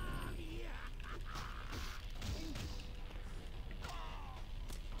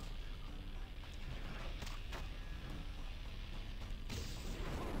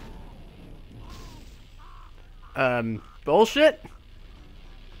 Bullshit?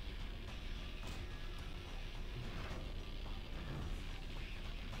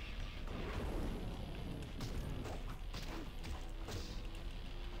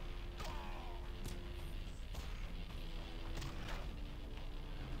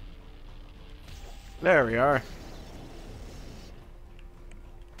 There we are.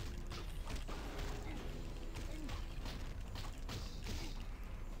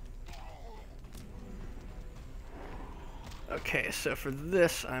 Okay, so for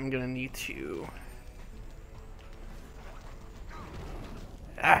this, I'm gonna need to...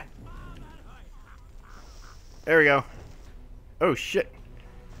 Ah! There we go. Oh, shit.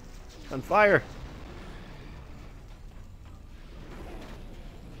 On fire.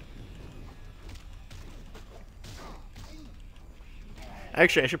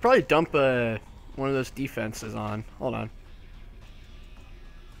 Actually, I should probably dump one of those defenses on. Hold on.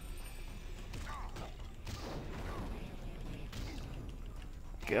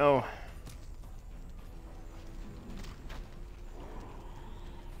 Go.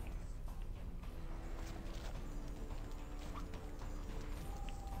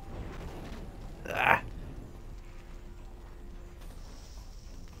 Ah.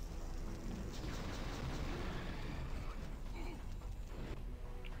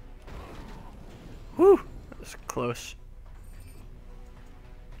 Whew, that was close.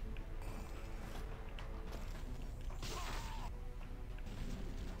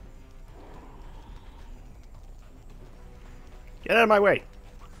 Get out of my way.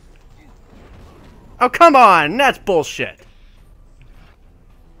 Oh, come on! That's bullshit.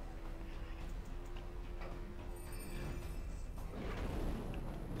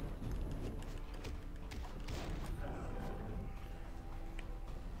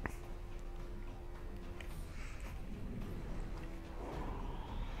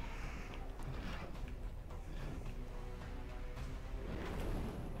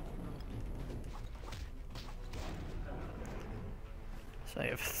 So I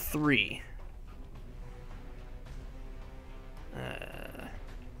have 3.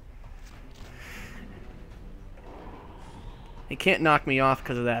 He can't knock me off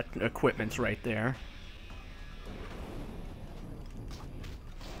because of that equipment's right there.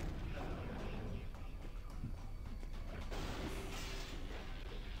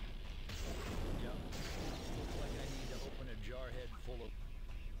 Yep. Looks like I need to open a jar head full of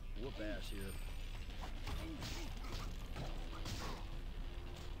whoop ass here.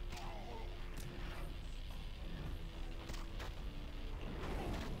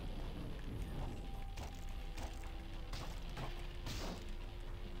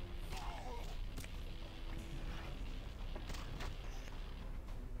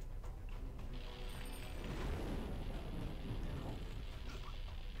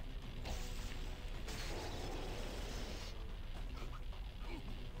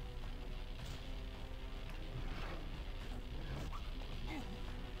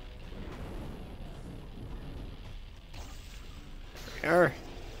 Err.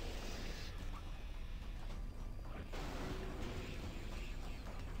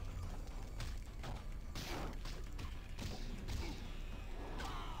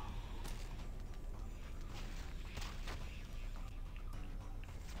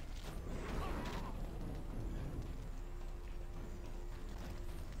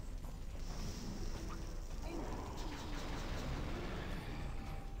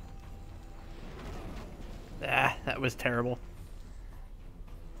 Ah, that was terrible.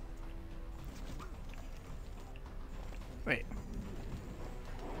 Wait.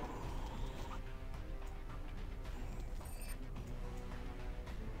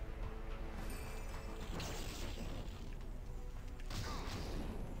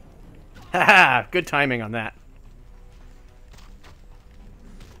 Haha, good timing on that.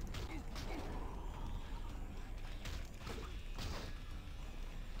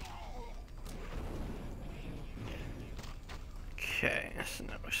 Okay, so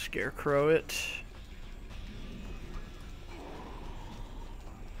now we scarecrow it.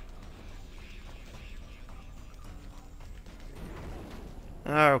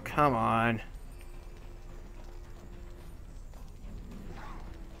 Oh, come on.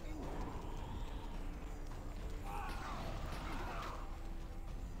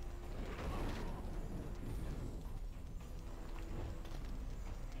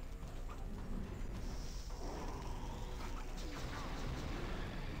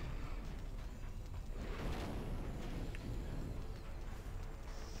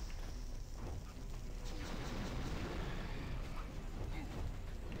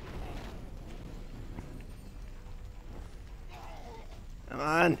 Come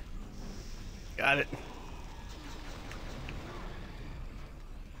on. Got it.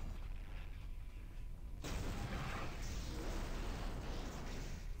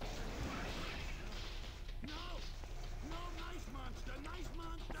 No! No, nice monster! Nice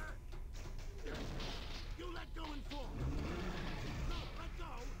monster! You let go and fall! No, let go!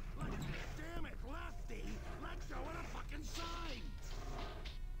 Damn it, Lefty! Let go of the fucking sign!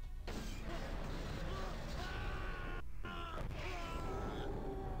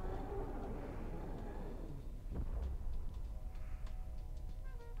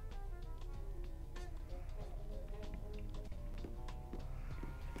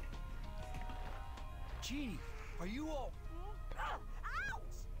 Jeannie, are you all... Ouch!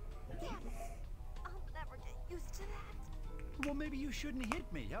 Yes! I'll never get used to that. Well, maybe you shouldn't hit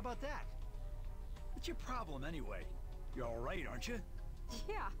me. How about that? What's your problem anyway? You're all right, aren't you?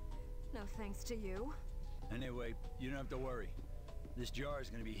 Yeah. No thanks to you. Anyway, you don't have to worry. This jar is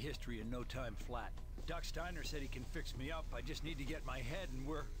gonna be history in no time flat. Doc Steiner said he can fix me up. I just need to get my head and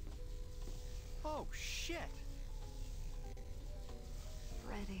we're... Oh, shit!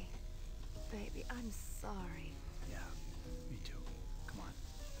 Freddy. Baby, I'm sorry. Yeah, me too. Come on.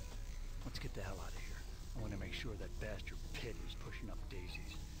 Let's get the hell out of here. I want to make sure that bastard Pitt is pushing up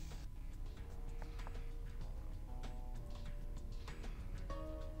daisies.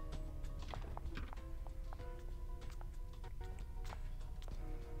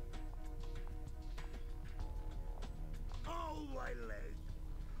 Oh, my leg!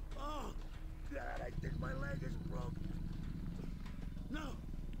 Oh, God, I think my leg is broke. No,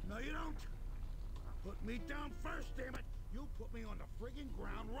 no, you don't. Put me down first, damn it! You put me on the friggin'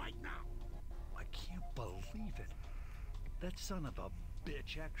 ground right now! I can't believe it. That son of a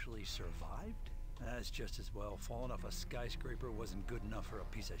bitch actually survived? That's just as well. Falling off a skyscraper wasn't good enough for a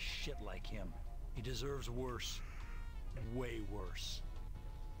piece of shit like him. He deserves worse. Way worse.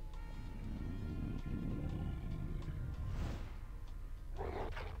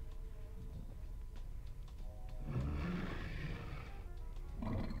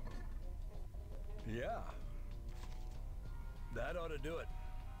 Yeah. That ought to do it.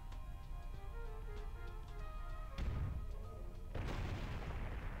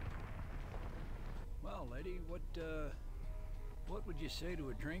 Well, lady, what would you say to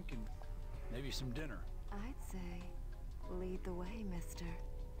a drink and maybe some dinner? I'd say, lead the way, mister.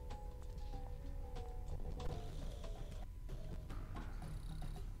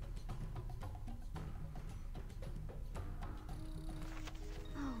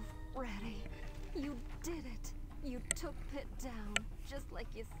 Oh, Freddy, you did it. You took Pitt down, just like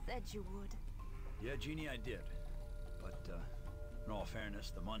you said you would. Yeah, Jeannie, I did. But, in all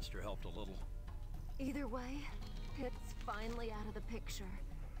fairness, the monster helped a little. Either way, Pitt's finally out of the picture.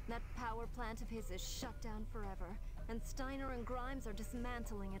 That power plant of his is shut down forever, and Steiner and Grimes are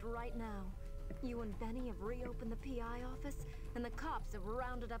dismantling it right now. You and Benny have reopened the PI office, and the cops have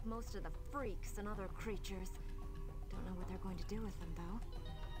rounded up most of the freaks and other creatures. Don't know what they're going to do with them, though.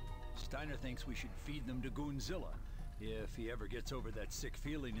 Steiner thinks we should feed them to Goonzilla. If he ever gets over that sick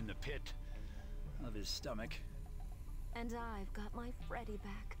feeling in the pit of his stomach. And I've got my Freddy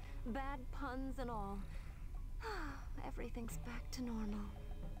back. Bad puns and all. Everything's back to normal.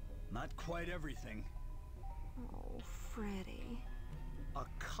 Not quite everything. Oh, Freddy. A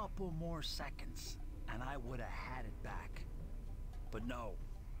couple more seconds, and I would have had it back. But no.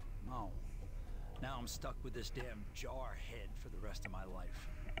 No. Now I'm stuck with this damn jar head for the rest of my life.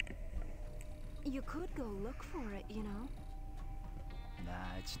 You could go look for it, you know?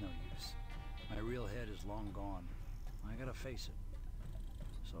 Nah, it's no use. My real head is long gone. I gotta face it,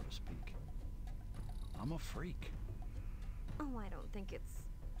 so to speak. I'm a freak. Oh, I don't think it's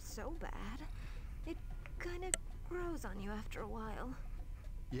so bad. It kind of grows on you after a while.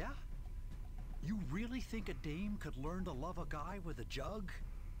 Yeah? You really think a dame could learn to love a guy with a jug?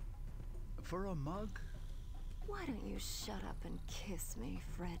 For a mug? Why don't you shut up and kiss me,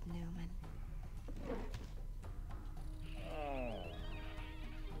 Fred Newman?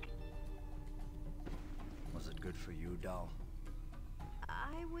 Was it good for you, doll?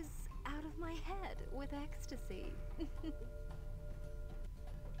 I was out of my head with ecstasy.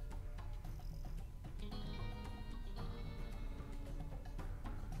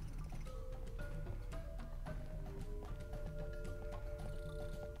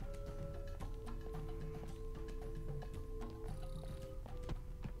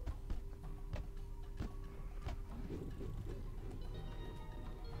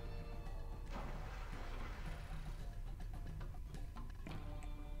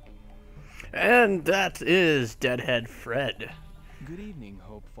 And that is Deadhead Fred. Good evening,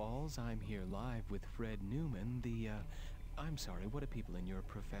 Hope Falls. I'm here live with Fred Newman, I'm sorry, what do people in your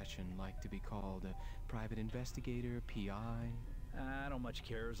profession like to be called? A private investigator, PI? I don't much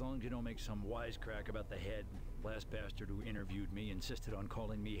care, as long as you don't make some wisecrack about the head. Last bastard who interviewed me insisted on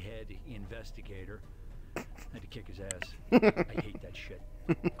calling me head investigator. I had to kick his ass. I hate that shit.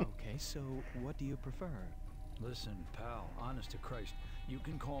 Okay, so what do you prefer? Listen, pal, honest to Christ, you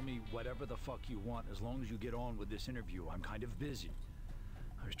can call me whatever the fuck you want as long as you get on with this interview. I'm kind of busy.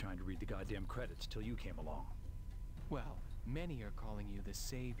 I was trying to read the goddamn credits till you came along. Well, many are calling you the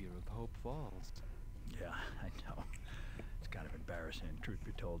savior of Hope Falls. Yeah, I know. It's kind of embarrassing, truth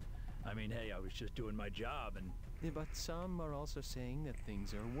be told. I mean, hey, I was just doing my job and... But some are also saying that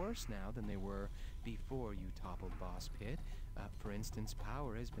things are worse now than they were before you toppled Boss Pitt. For instance,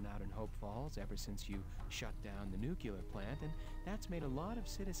 power has been out in Hope Falls ever since you shut down the nuclear plant, and that's made a lot of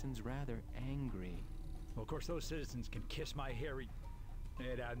citizens rather angry. Well, of course, those citizens can kiss my hairy...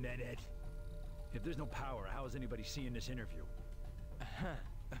 head out, Ned. If there's no power, how is anybody seeing this interview?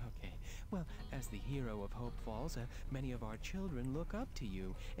 Okay. Well, as the hero of Hope Falls, many of our children look up to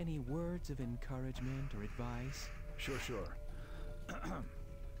you. Any words of encouragement or advice? Sure.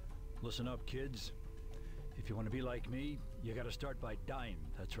 Listen up, kids. If you want to be like me, you gotta start by dying,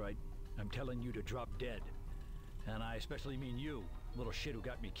 that's right. I'm telling you to drop dead. And I especially mean you, little shit who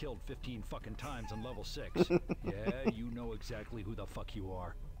got me killed 15 fucking times on level 6. Yeah, you know exactly who the fuck you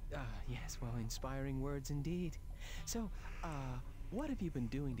are. Yes, well, inspiring words indeed. So, what have you been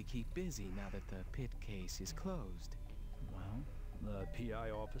doing to keep busy now that the Pitt case is closed? Well, the PI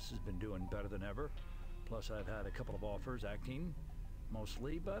office has been doing better than ever. Plus, I've had a couple of offers acting,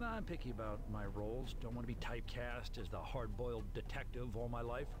 mostly, but I'm picky about my roles. Don't want to be typecast as the hard-boiled detective all my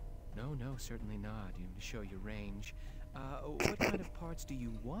life. No, certainly not. You show your range. What kind of parts do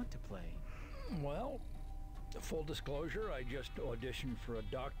you want to play? Well, full disclosure, I just auditioned for a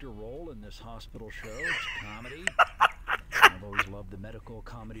doctor role in this hospital show. It's comedy. I've always loved the medical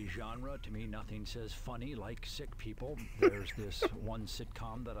comedy genre. To me, nothing says funny like sick people. There's this one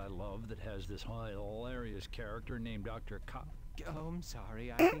sitcom that I love that has this hilarious character named Dr. Oh, I'm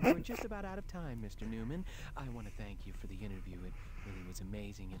sorry. I think we're just about out of time, Mr. Newman. I want to thank you for the interview. It really was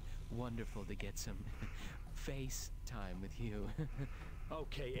amazing and wonderful to get some face time with you.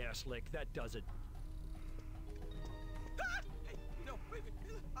 Okay, asslick, that does it. Ah! Hey, no, wait,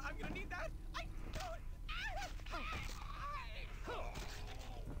 I'm gonna need that. I know it.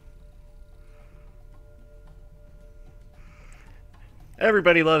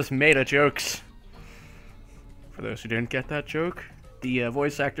 Everybody loves meta jokes. For those who didn't get that joke, the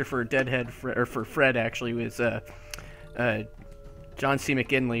voice actor for Deadhead, for Fred, actually was John C.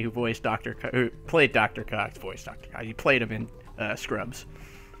 McGinley, who played Dr. Cox. Voiced Dr. Cox. He played him in Scrubs.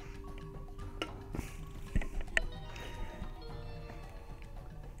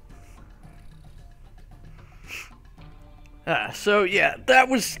 So yeah, that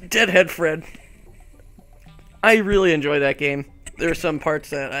was Deadhead Fred. I really enjoy that game. There are some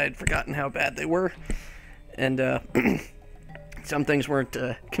parts that I had forgotten how bad they were, and some things weren't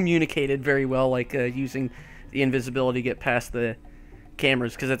communicated very well, like using the invisibility get past the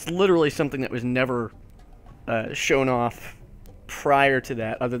cameras, because it's literally something that was never shown off prior to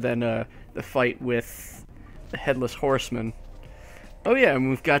that, other than the fight with the Headless Horseman. Oh yeah, and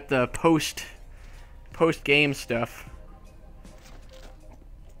we've got the post-game stuff.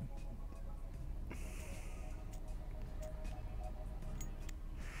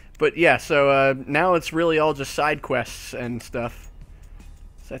 But yeah, so now it's really all just side quests and stuff.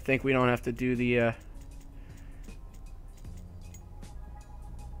 So I think we don't have to do the...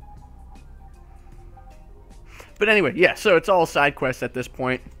 But anyway, yeah, so it's all side quests at this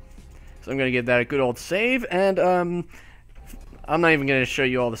point. So I'm going to give that a good old save, and I'm not even going to show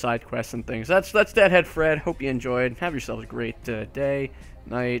you all the side quests and things. That's Deadhead Fred. Hope you enjoyed. Have yourselves a great day,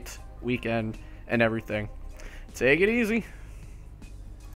 night, weekend, and everything. Take it easy.